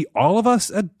 maybe all of us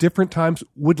at different times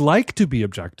would like to be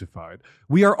objectified.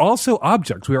 We are also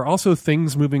objects. We are also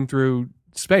things moving through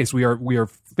space. We are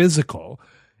physical,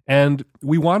 and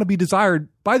we want to be desired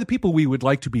by the people we would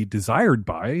like to be desired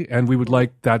by, and we would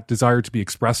like that desire to be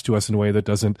expressed to us in a way that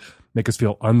doesn't make us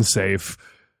feel unsafe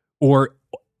or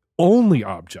only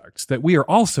objects, that we are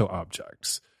also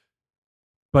objects,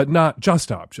 but not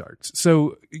just objects.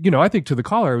 So, I think to the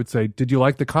caller, I would say, did you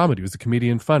like the comedy? Was the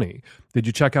comedian funny? Did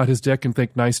you check out his dick and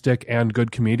think nice dick and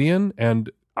good comedian and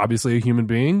obviously a human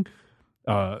being?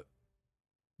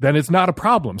 Then it's not a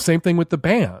problem. Same thing with the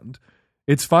band.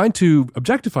 It's fine to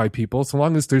objectify people so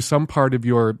long as there's some part of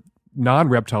your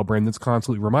non-reptile brain that's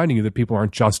constantly reminding you that people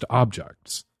aren't just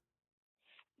objects.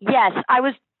 Yes,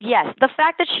 the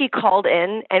fact that she called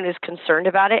in and is concerned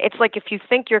about it, it's like if you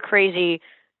think you're crazy,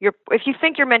 if you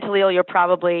think you're mentally ill, you're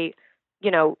probably,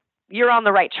 you're on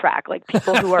the right track. Like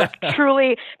people who are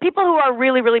people who are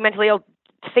really, really mentally ill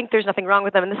think there's nothing wrong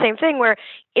with them. And the same thing where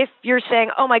if you're saying,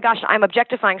 oh my gosh, I'm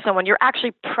objectifying someone, you're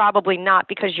actually probably not,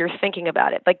 because you're thinking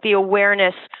about it. Like the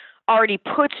awareness already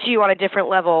puts you on a different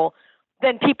level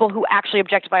than people who actually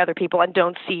objectify other people and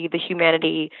don't see the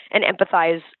humanity and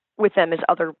empathize with them as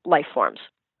other life forms.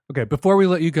 Okay, before we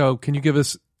let you go, can you give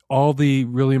us all the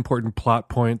really important plot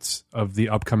points of the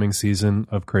upcoming season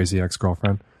of Crazy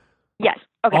Ex-Girlfriend? Yes.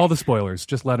 Okay. All the spoilers.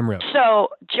 Just let them rip. So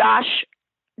Josh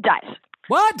dies.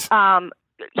 What?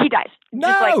 He dies. No!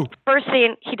 Just like first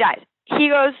scene, he dies. He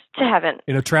goes to heaven.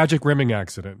 In a tragic rimming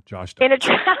accident, Josh dies.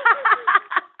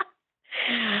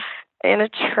 In a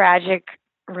tragic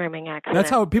rimming accident. That's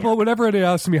how people, whenever they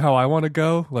ask me how I want to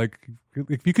go, like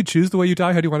If you could choose the way you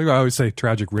die, how do you want to go? I always say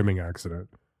tragic rimming accident.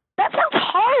 That sounds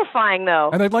horrifying, though.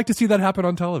 And I'd like to see that happen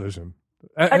on television.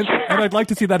 And I'd like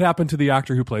to see that happen to the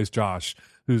actor who plays Josh,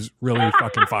 who's really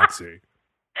fucking foxy.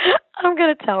 I'm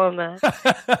going to tell him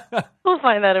that. We'll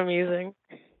find that amusing.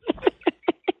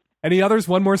 Any others?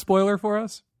 One more spoiler for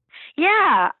us?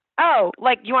 Yeah. Oh,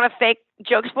 like you want a fake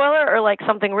joke spoiler or like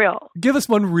something real? Give us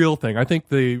one real thing. I think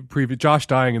the previous Josh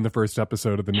dying in the first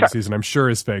episode of the new season, I'm sure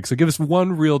is fake. So give us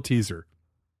one real teaser.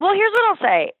 Well, here's what I'll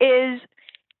say is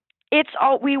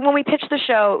when we pitched the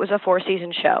show, it was a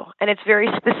 4-season show, and it's very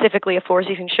specifically a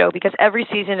 4-season show because every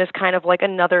season is kind of like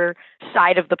another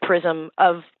side of the prism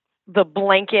of the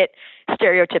blanket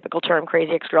stereotypical term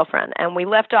crazy ex-girlfriend. And we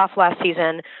left off last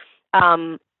season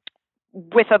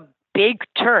with a big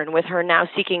turn with her now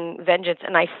seeking vengeance.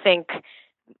 And I think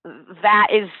that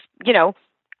is,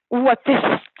 what this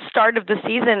start of the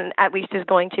season at least is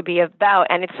going to be about.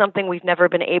 And it's something we've never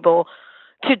been able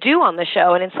to do on the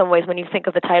show. And in some ways, when you think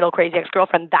of the title Crazy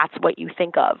Ex-Girlfriend, that's what you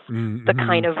think of. Mm-hmm. The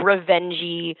kind of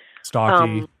revengey,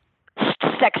 stocky,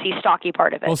 sexy, stocky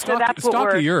part of it. Well, so that's what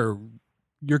stocky,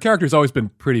 your character's always been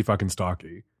pretty fucking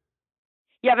stocky.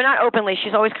 Yeah, but not openly.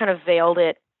 She's always kind of veiled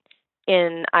it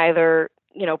in either,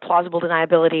 plausible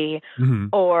deniability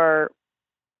or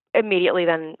immediately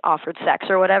then offered sex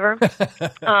or whatever.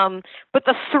 But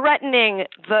the threatening,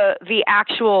 the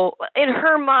actual, in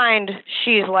her mind,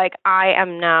 she's like, I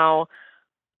am now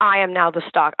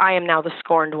the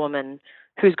scorned woman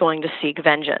who's going to seek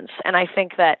vengeance. And I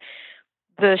think that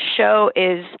the show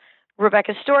is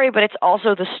Rebecca's story, but it's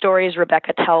also the stories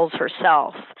Rebecca tells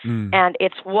herself. And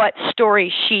it's what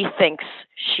story she thinks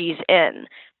she's in.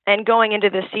 And going into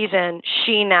this season,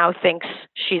 she now thinks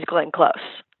she's Glenn Close.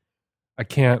 I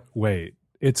can't wait.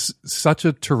 It's such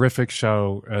a terrific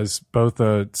show as both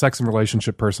a sex and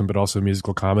relationship person, but also a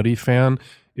musical comedy fan.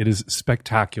 It is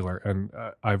spectacular. And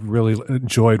I've really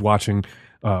enjoyed watching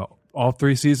all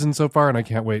 3 seasons so far, and I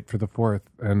can't wait for the 4th.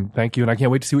 And thank you. And I can't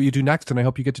wait to see what you do next. And I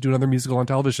hope you get to do another musical on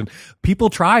television.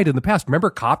 People tried in the past. Remember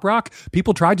Cop Rock?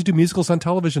 People tried to do musicals on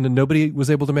television and nobody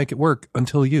was able to make it work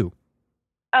until you.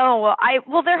 Oh,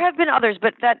 well, there have been others,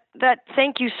 but that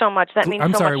thank you so much. That means so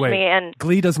much to me. And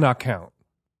Glee does not count.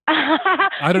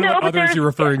 I don't know what others you're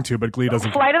referring to, but Glee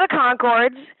doesn't Flight count. of the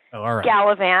Conchords, all right.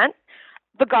 Gallivant,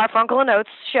 the Garfunkel and Oates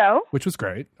show. Which was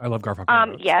great. I love Garfunkel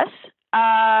and Oates. Yes.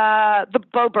 The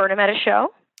Bo Burnham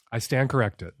show. I stand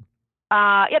corrected.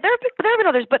 Yeah, there have been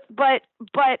others, but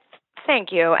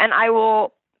thank you. And I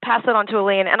will pass it on to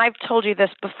Elaine. And I've told you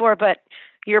this before, but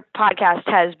your podcast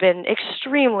has been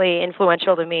extremely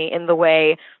influential to me in the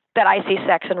way that I see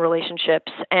sex and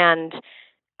relationships. And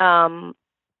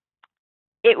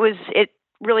it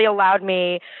really allowed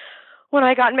me, when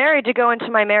I got married, to go into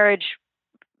my marriage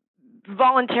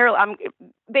voluntarily. I'm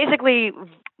basically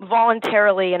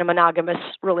voluntarily in a monogamous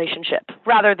relationship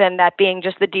rather than that being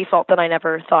just the default that I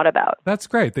never thought about. That's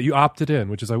great that you opted in,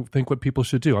 which is, I think, what people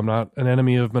should do. I'm not an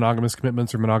enemy of monogamous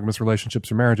commitments or monogamous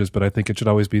relationships or marriages, but I think it should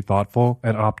always be thoughtful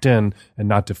and opt in and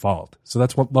not default. So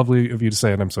that's what lovely of you to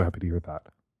say, and I'm so happy to hear that.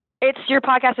 Your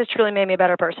podcast has truly made me a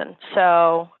better person.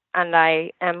 So, and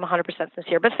I am 100%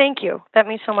 sincere, but thank you. That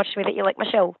means so much to me that you like my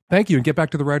show. Thank you, and get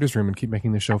back to the writer's room and keep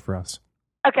making this show for us.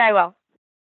 Okay, I will.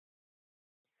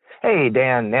 Hey,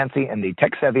 Dan, Nancy, and the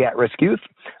tech-savvy at-risk youth.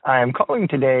 I'm calling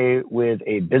today with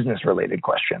a business-related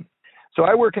question. So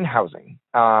I work in housing,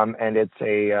 and it's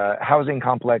a housing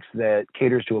complex that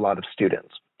caters to a lot of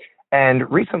students. And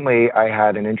recently, I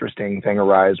had an interesting thing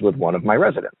arise with one of my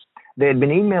residents. They had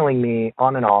been emailing me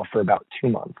on and off for about 2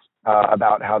 months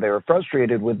about how they were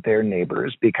frustrated with their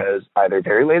neighbors because either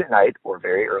very late at night or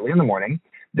very early in the morning,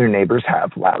 their neighbors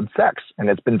have loud sex, and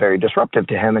it's been very disruptive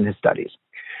to him and his studies.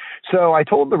 So I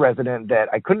told the resident that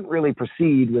I couldn't really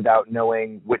proceed without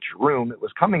knowing which room it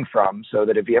was coming from, so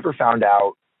that if he ever found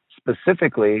out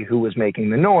specifically who was making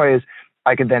the noise,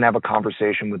 I could then have a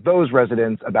conversation with those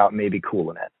residents about maybe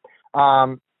cooling it.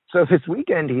 So this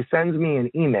weekend, he sends me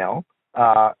an email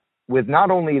with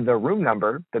not only the room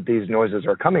number that these noises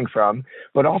are coming from,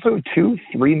 but also 2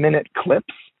 3-minute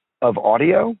clips of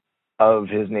audio of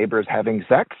his neighbors having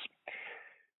sex.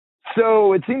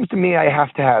 So it seems to me I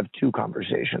have to have 2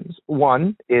 conversations.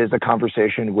 One is a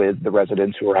conversation with the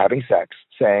residents who are having sex,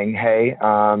 saying, hey,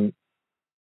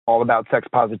 all about sex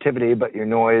positivity, but your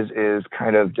noise is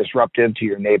kind of disruptive to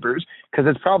your neighbors, because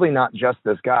it's probably not just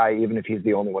this guy, even if he's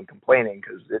the only one complaining,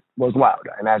 because it was loud.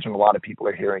 I imagine a lot of people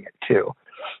are hearing it too.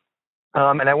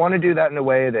 And I want to do that in a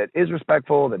way that is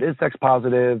respectful, that is sex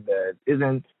positive, that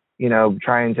isn't,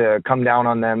 trying to come down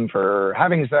on them for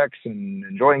having sex and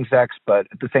enjoying sex, but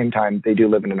at the same time, they do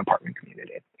live in an apartment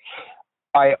community.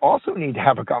 I also need to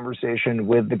have a conversation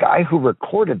with the guy who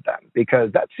recorded them,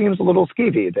 because that seems a little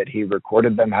skeevy that he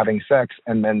recorded them having sex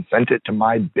and then sent it to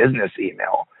my business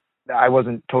email. I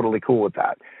wasn't totally cool with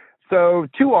that. So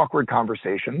 2 awkward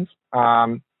conversations.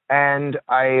 And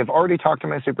I've already talked to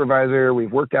my supervisor.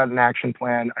 We've worked out an action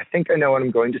plan. I think I know what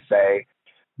I'm going to say.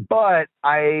 But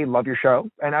I love your show,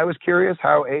 and I was curious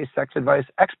how a sex advice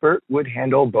expert would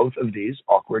handle both of these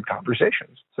awkward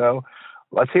conversations. So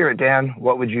let's hear it, Dan.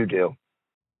 What would you do?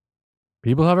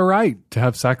 People have a right to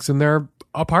have sex in their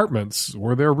apartments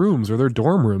or their rooms or their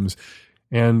dorm rooms.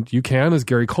 And you can, as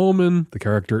Gary Coleman, the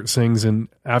character sings in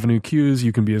Avenue Q's,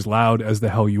 you can be as loud as the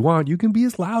hell you want. You can be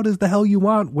as loud as the hell you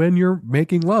want when you're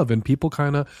making love, and people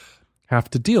kind of have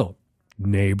to deal.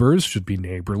 Neighbors should be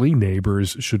neighborly.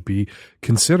 Neighbors should be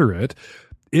considerate.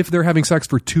 If they're having sex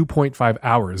for 2.5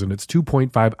 hours and it's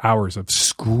 2.5 hours of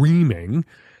screaming,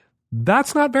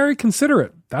 that's not very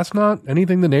considerate. That's not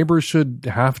anything the neighbors should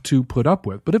have to put up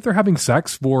with. But if they're having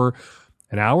sex for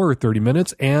an hour or 30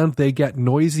 minutes and they get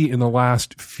noisy in the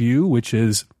last few, which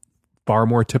is far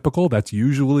more typical, that's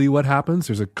usually what happens.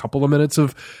 There's a couple of minutes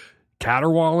of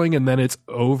caterwauling and then it's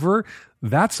over.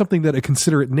 That's something that a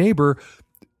considerate neighbor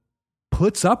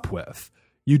puts up with.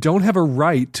 You don't have a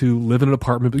right to live in an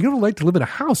apartment, but you don't have a right to live in a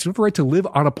house. You don't have a right to live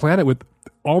on a planet with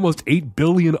almost 8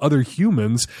 billion other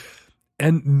humans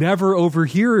and never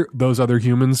overhear those other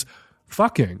humans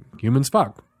fucking. Humans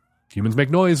fuck. Humans make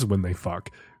noise when they fuck.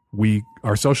 We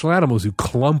are social animals who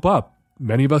clump up,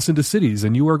 many of us, into cities,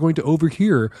 and you are going to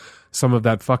overhear some of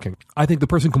that fucking. I think the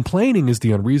person complaining is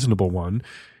the unreasonable one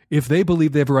if they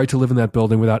believe they have a right to live in that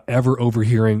building without ever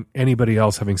overhearing anybody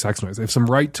else having sex noise. They have some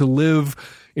right to live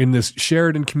in this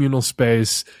shared and communal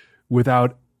space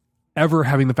without ever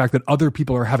having the fact that other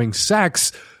people are having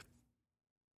sex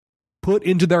put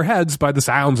into their heads by the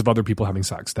sounds of other people having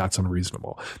sex. That's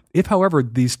unreasonable. If, however,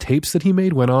 these tapes that he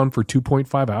made went on for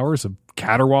 2.5 hours of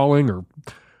caterwauling or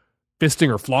fisting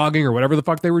or flogging or whatever the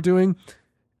fuck they were doing,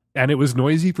 and it was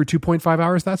noisy for 2.5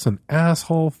 hours, that's an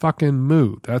asshole fucking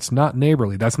move. That's not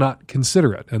neighborly. That's not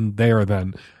considerate. And they are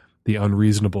then the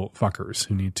unreasonable fuckers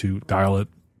who need to dial it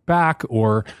back,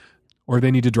 or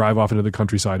they need to drive off into the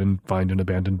countryside and find an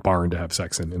abandoned barn to have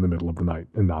sex in the middle of the night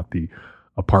and not the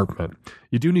apartment.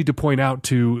 You do need to point out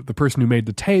to the person who made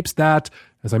the tapes that,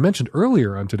 as I mentioned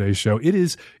earlier on today's show, it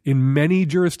is in many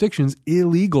jurisdictions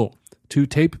illegal to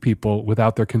tape people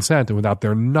without their consent and without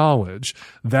their knowledge.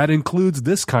 That includes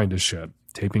this kind of shit.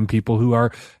 Taping people who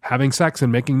are having sex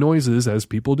and making noises, as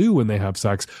people do when they have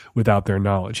sex, without their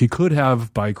knowledge. He could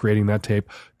have, by creating that tape,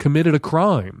 committed a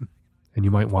crime. And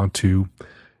you might want to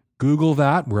Google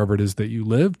that wherever it is that you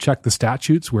live. Check the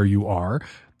statutes where you are.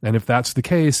 And if that's the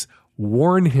case,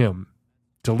 warn him.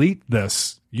 Delete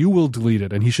this. You will delete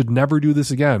it. And he should never do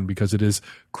this again because it is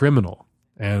criminal.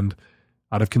 And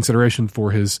out of consideration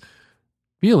for his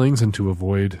feelings and to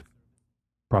avoid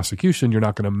prosecution, you're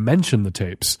not going to mention the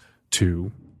tapes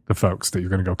to the folks that you're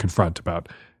going to go confront about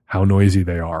how noisy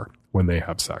they are when they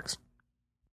have sex.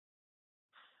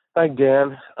 Hi,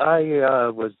 Dan. I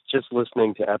was just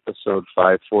listening to episode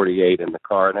 548 in the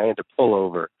car, and I had to pull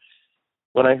over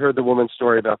when I heard the woman's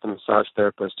story about the massage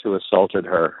therapist who assaulted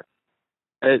her.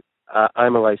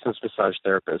 I'm a licensed massage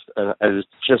therapist, and I was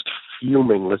just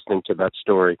fuming listening to that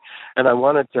story. And I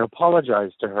wanted to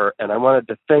apologize to her, and I wanted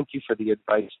to thank you for the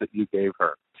advice that you gave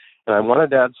her. And I wanted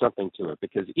to add something to it,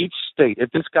 because each state,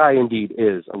 if this guy indeed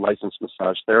is a licensed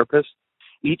massage therapist,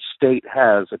 each state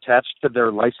has attached to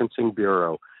their licensing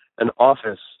bureau an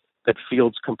office that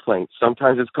fields complaints.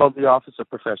 Sometimes it's called the Office of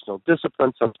Professional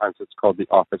Discipline. Sometimes it's called the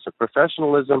Office of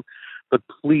Professionalism. But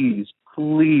please,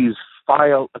 please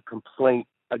file a complaint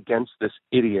against this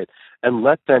idiot and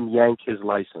let them yank his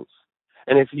license.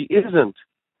 And if he isn't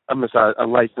a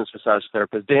licensed massage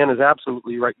therapist, Dan is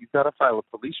absolutely right. You've got to file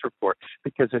a police report,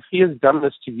 because if he has done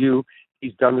this to you,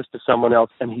 he's done this to someone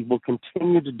else, and he will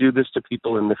continue to do this to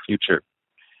people in the future.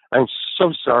 I'm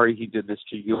so sorry he did this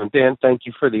to you. And Dan, thank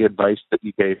you for the advice that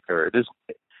you gave her.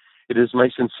 It is my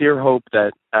sincere hope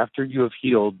that after you have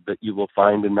healed, that you will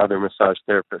find another massage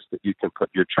therapist that you can put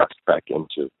your trust back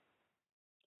into.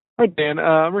 Hi, Dan.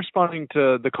 I'm responding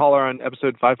to the caller on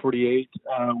episode 548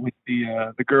 with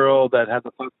the girl that had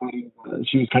the fuck buddy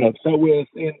she was kind of upset with.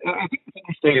 And I think the thing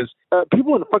to say is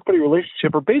people in a fuck buddy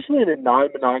relationship are basically in a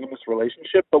non-monogamous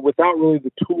relationship, but without really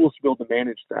the tools to be able to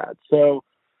manage that. So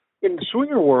in the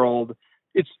swinger world,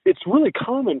 it's really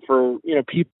common for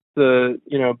people to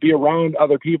be around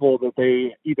other people that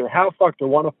they either have fucked or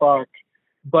want to fuck,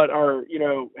 but are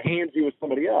handsy with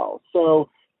somebody else. So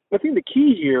I think the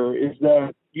key here is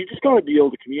that you just got to be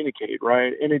able to communicate,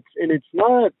 right? And it's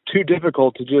not too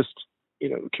difficult to just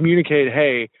communicate.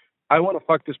 Hey, I want to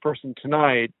fuck this person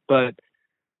tonight, but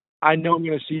I know I'm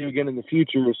going to see you again in the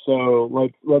future, so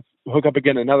let's hook up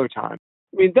again another time.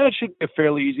 I mean, that should be a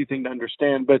fairly easy thing to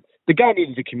understand, but the guy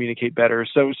needs to communicate better.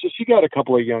 So it's just, you got a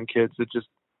couple of young kids that just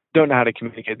don't know how to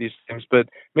communicate these things, but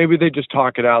maybe they just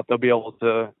talk it out. They'll be able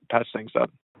to patch things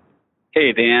up.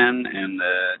 Hey, Dan and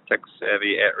the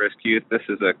tech-savvy at-risk youth. This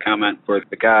is a comment for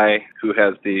the guy who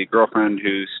has the girlfriend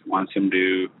who wants him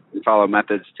to follow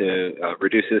methods to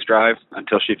reduce his drive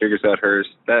until she figures out hers.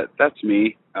 That's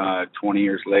me 20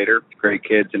 years later. Great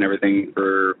kids and everything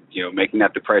for, making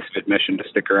that the price of admission to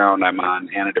stick around. I'm on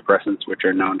antidepressants, which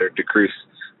are known to decrease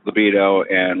libido,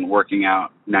 and working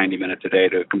out 90 minutes a day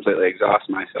to completely exhaust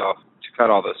myself. To cut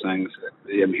all those things.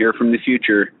 I'm here from the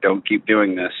future. Don't keep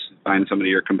doing this. Find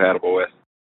somebody you're compatible with.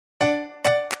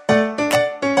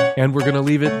 And we're going to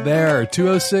leave it there.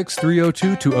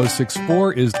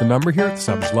 206-302-2064 is the number here at the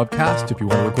Savage Lovecast. If you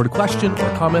want to record a question or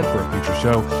a comment for a future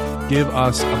show, give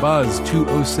us a buzz.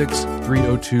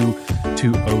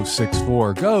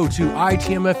 206-302-2064. Go to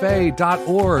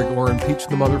itmfa.org or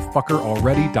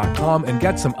impeachthemotherfuckeralready.com and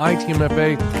get some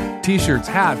ITMFA t-shirts,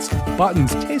 hats,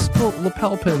 buttons, tasteful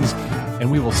lapel pins,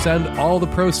 and we will send all the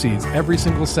proceeds, every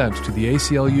single cent, to the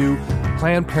ACLU,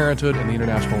 Planned Parenthood, and the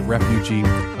International Refugee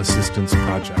Assistance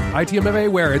Project.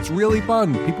 ITMFA wear, it's really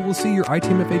fun. People will see your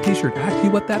ITMFA t-shirt, ask you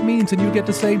what that means, and you get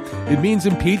to say, it means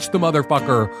impeach the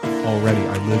motherfucker already.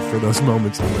 I live for those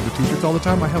moments. I wear the t-shirts all the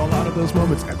time. I have a lot of those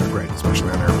moments, and they're great, especially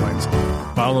on airplanes.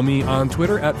 Follow me on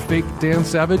Twitter at Fake Dan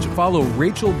Savage. Follow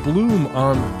Rachel Bloom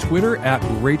on Twitter at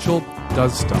Rachel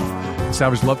Does Stuff. The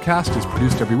Savage Lovecast is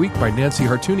produced every week by Nancy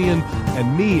Hartunian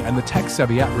and me and the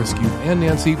tech-savvy at-risk youth and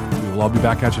Nancy. We will all be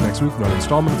back at you next week with another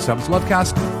installment of the Savage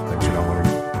Lovecast.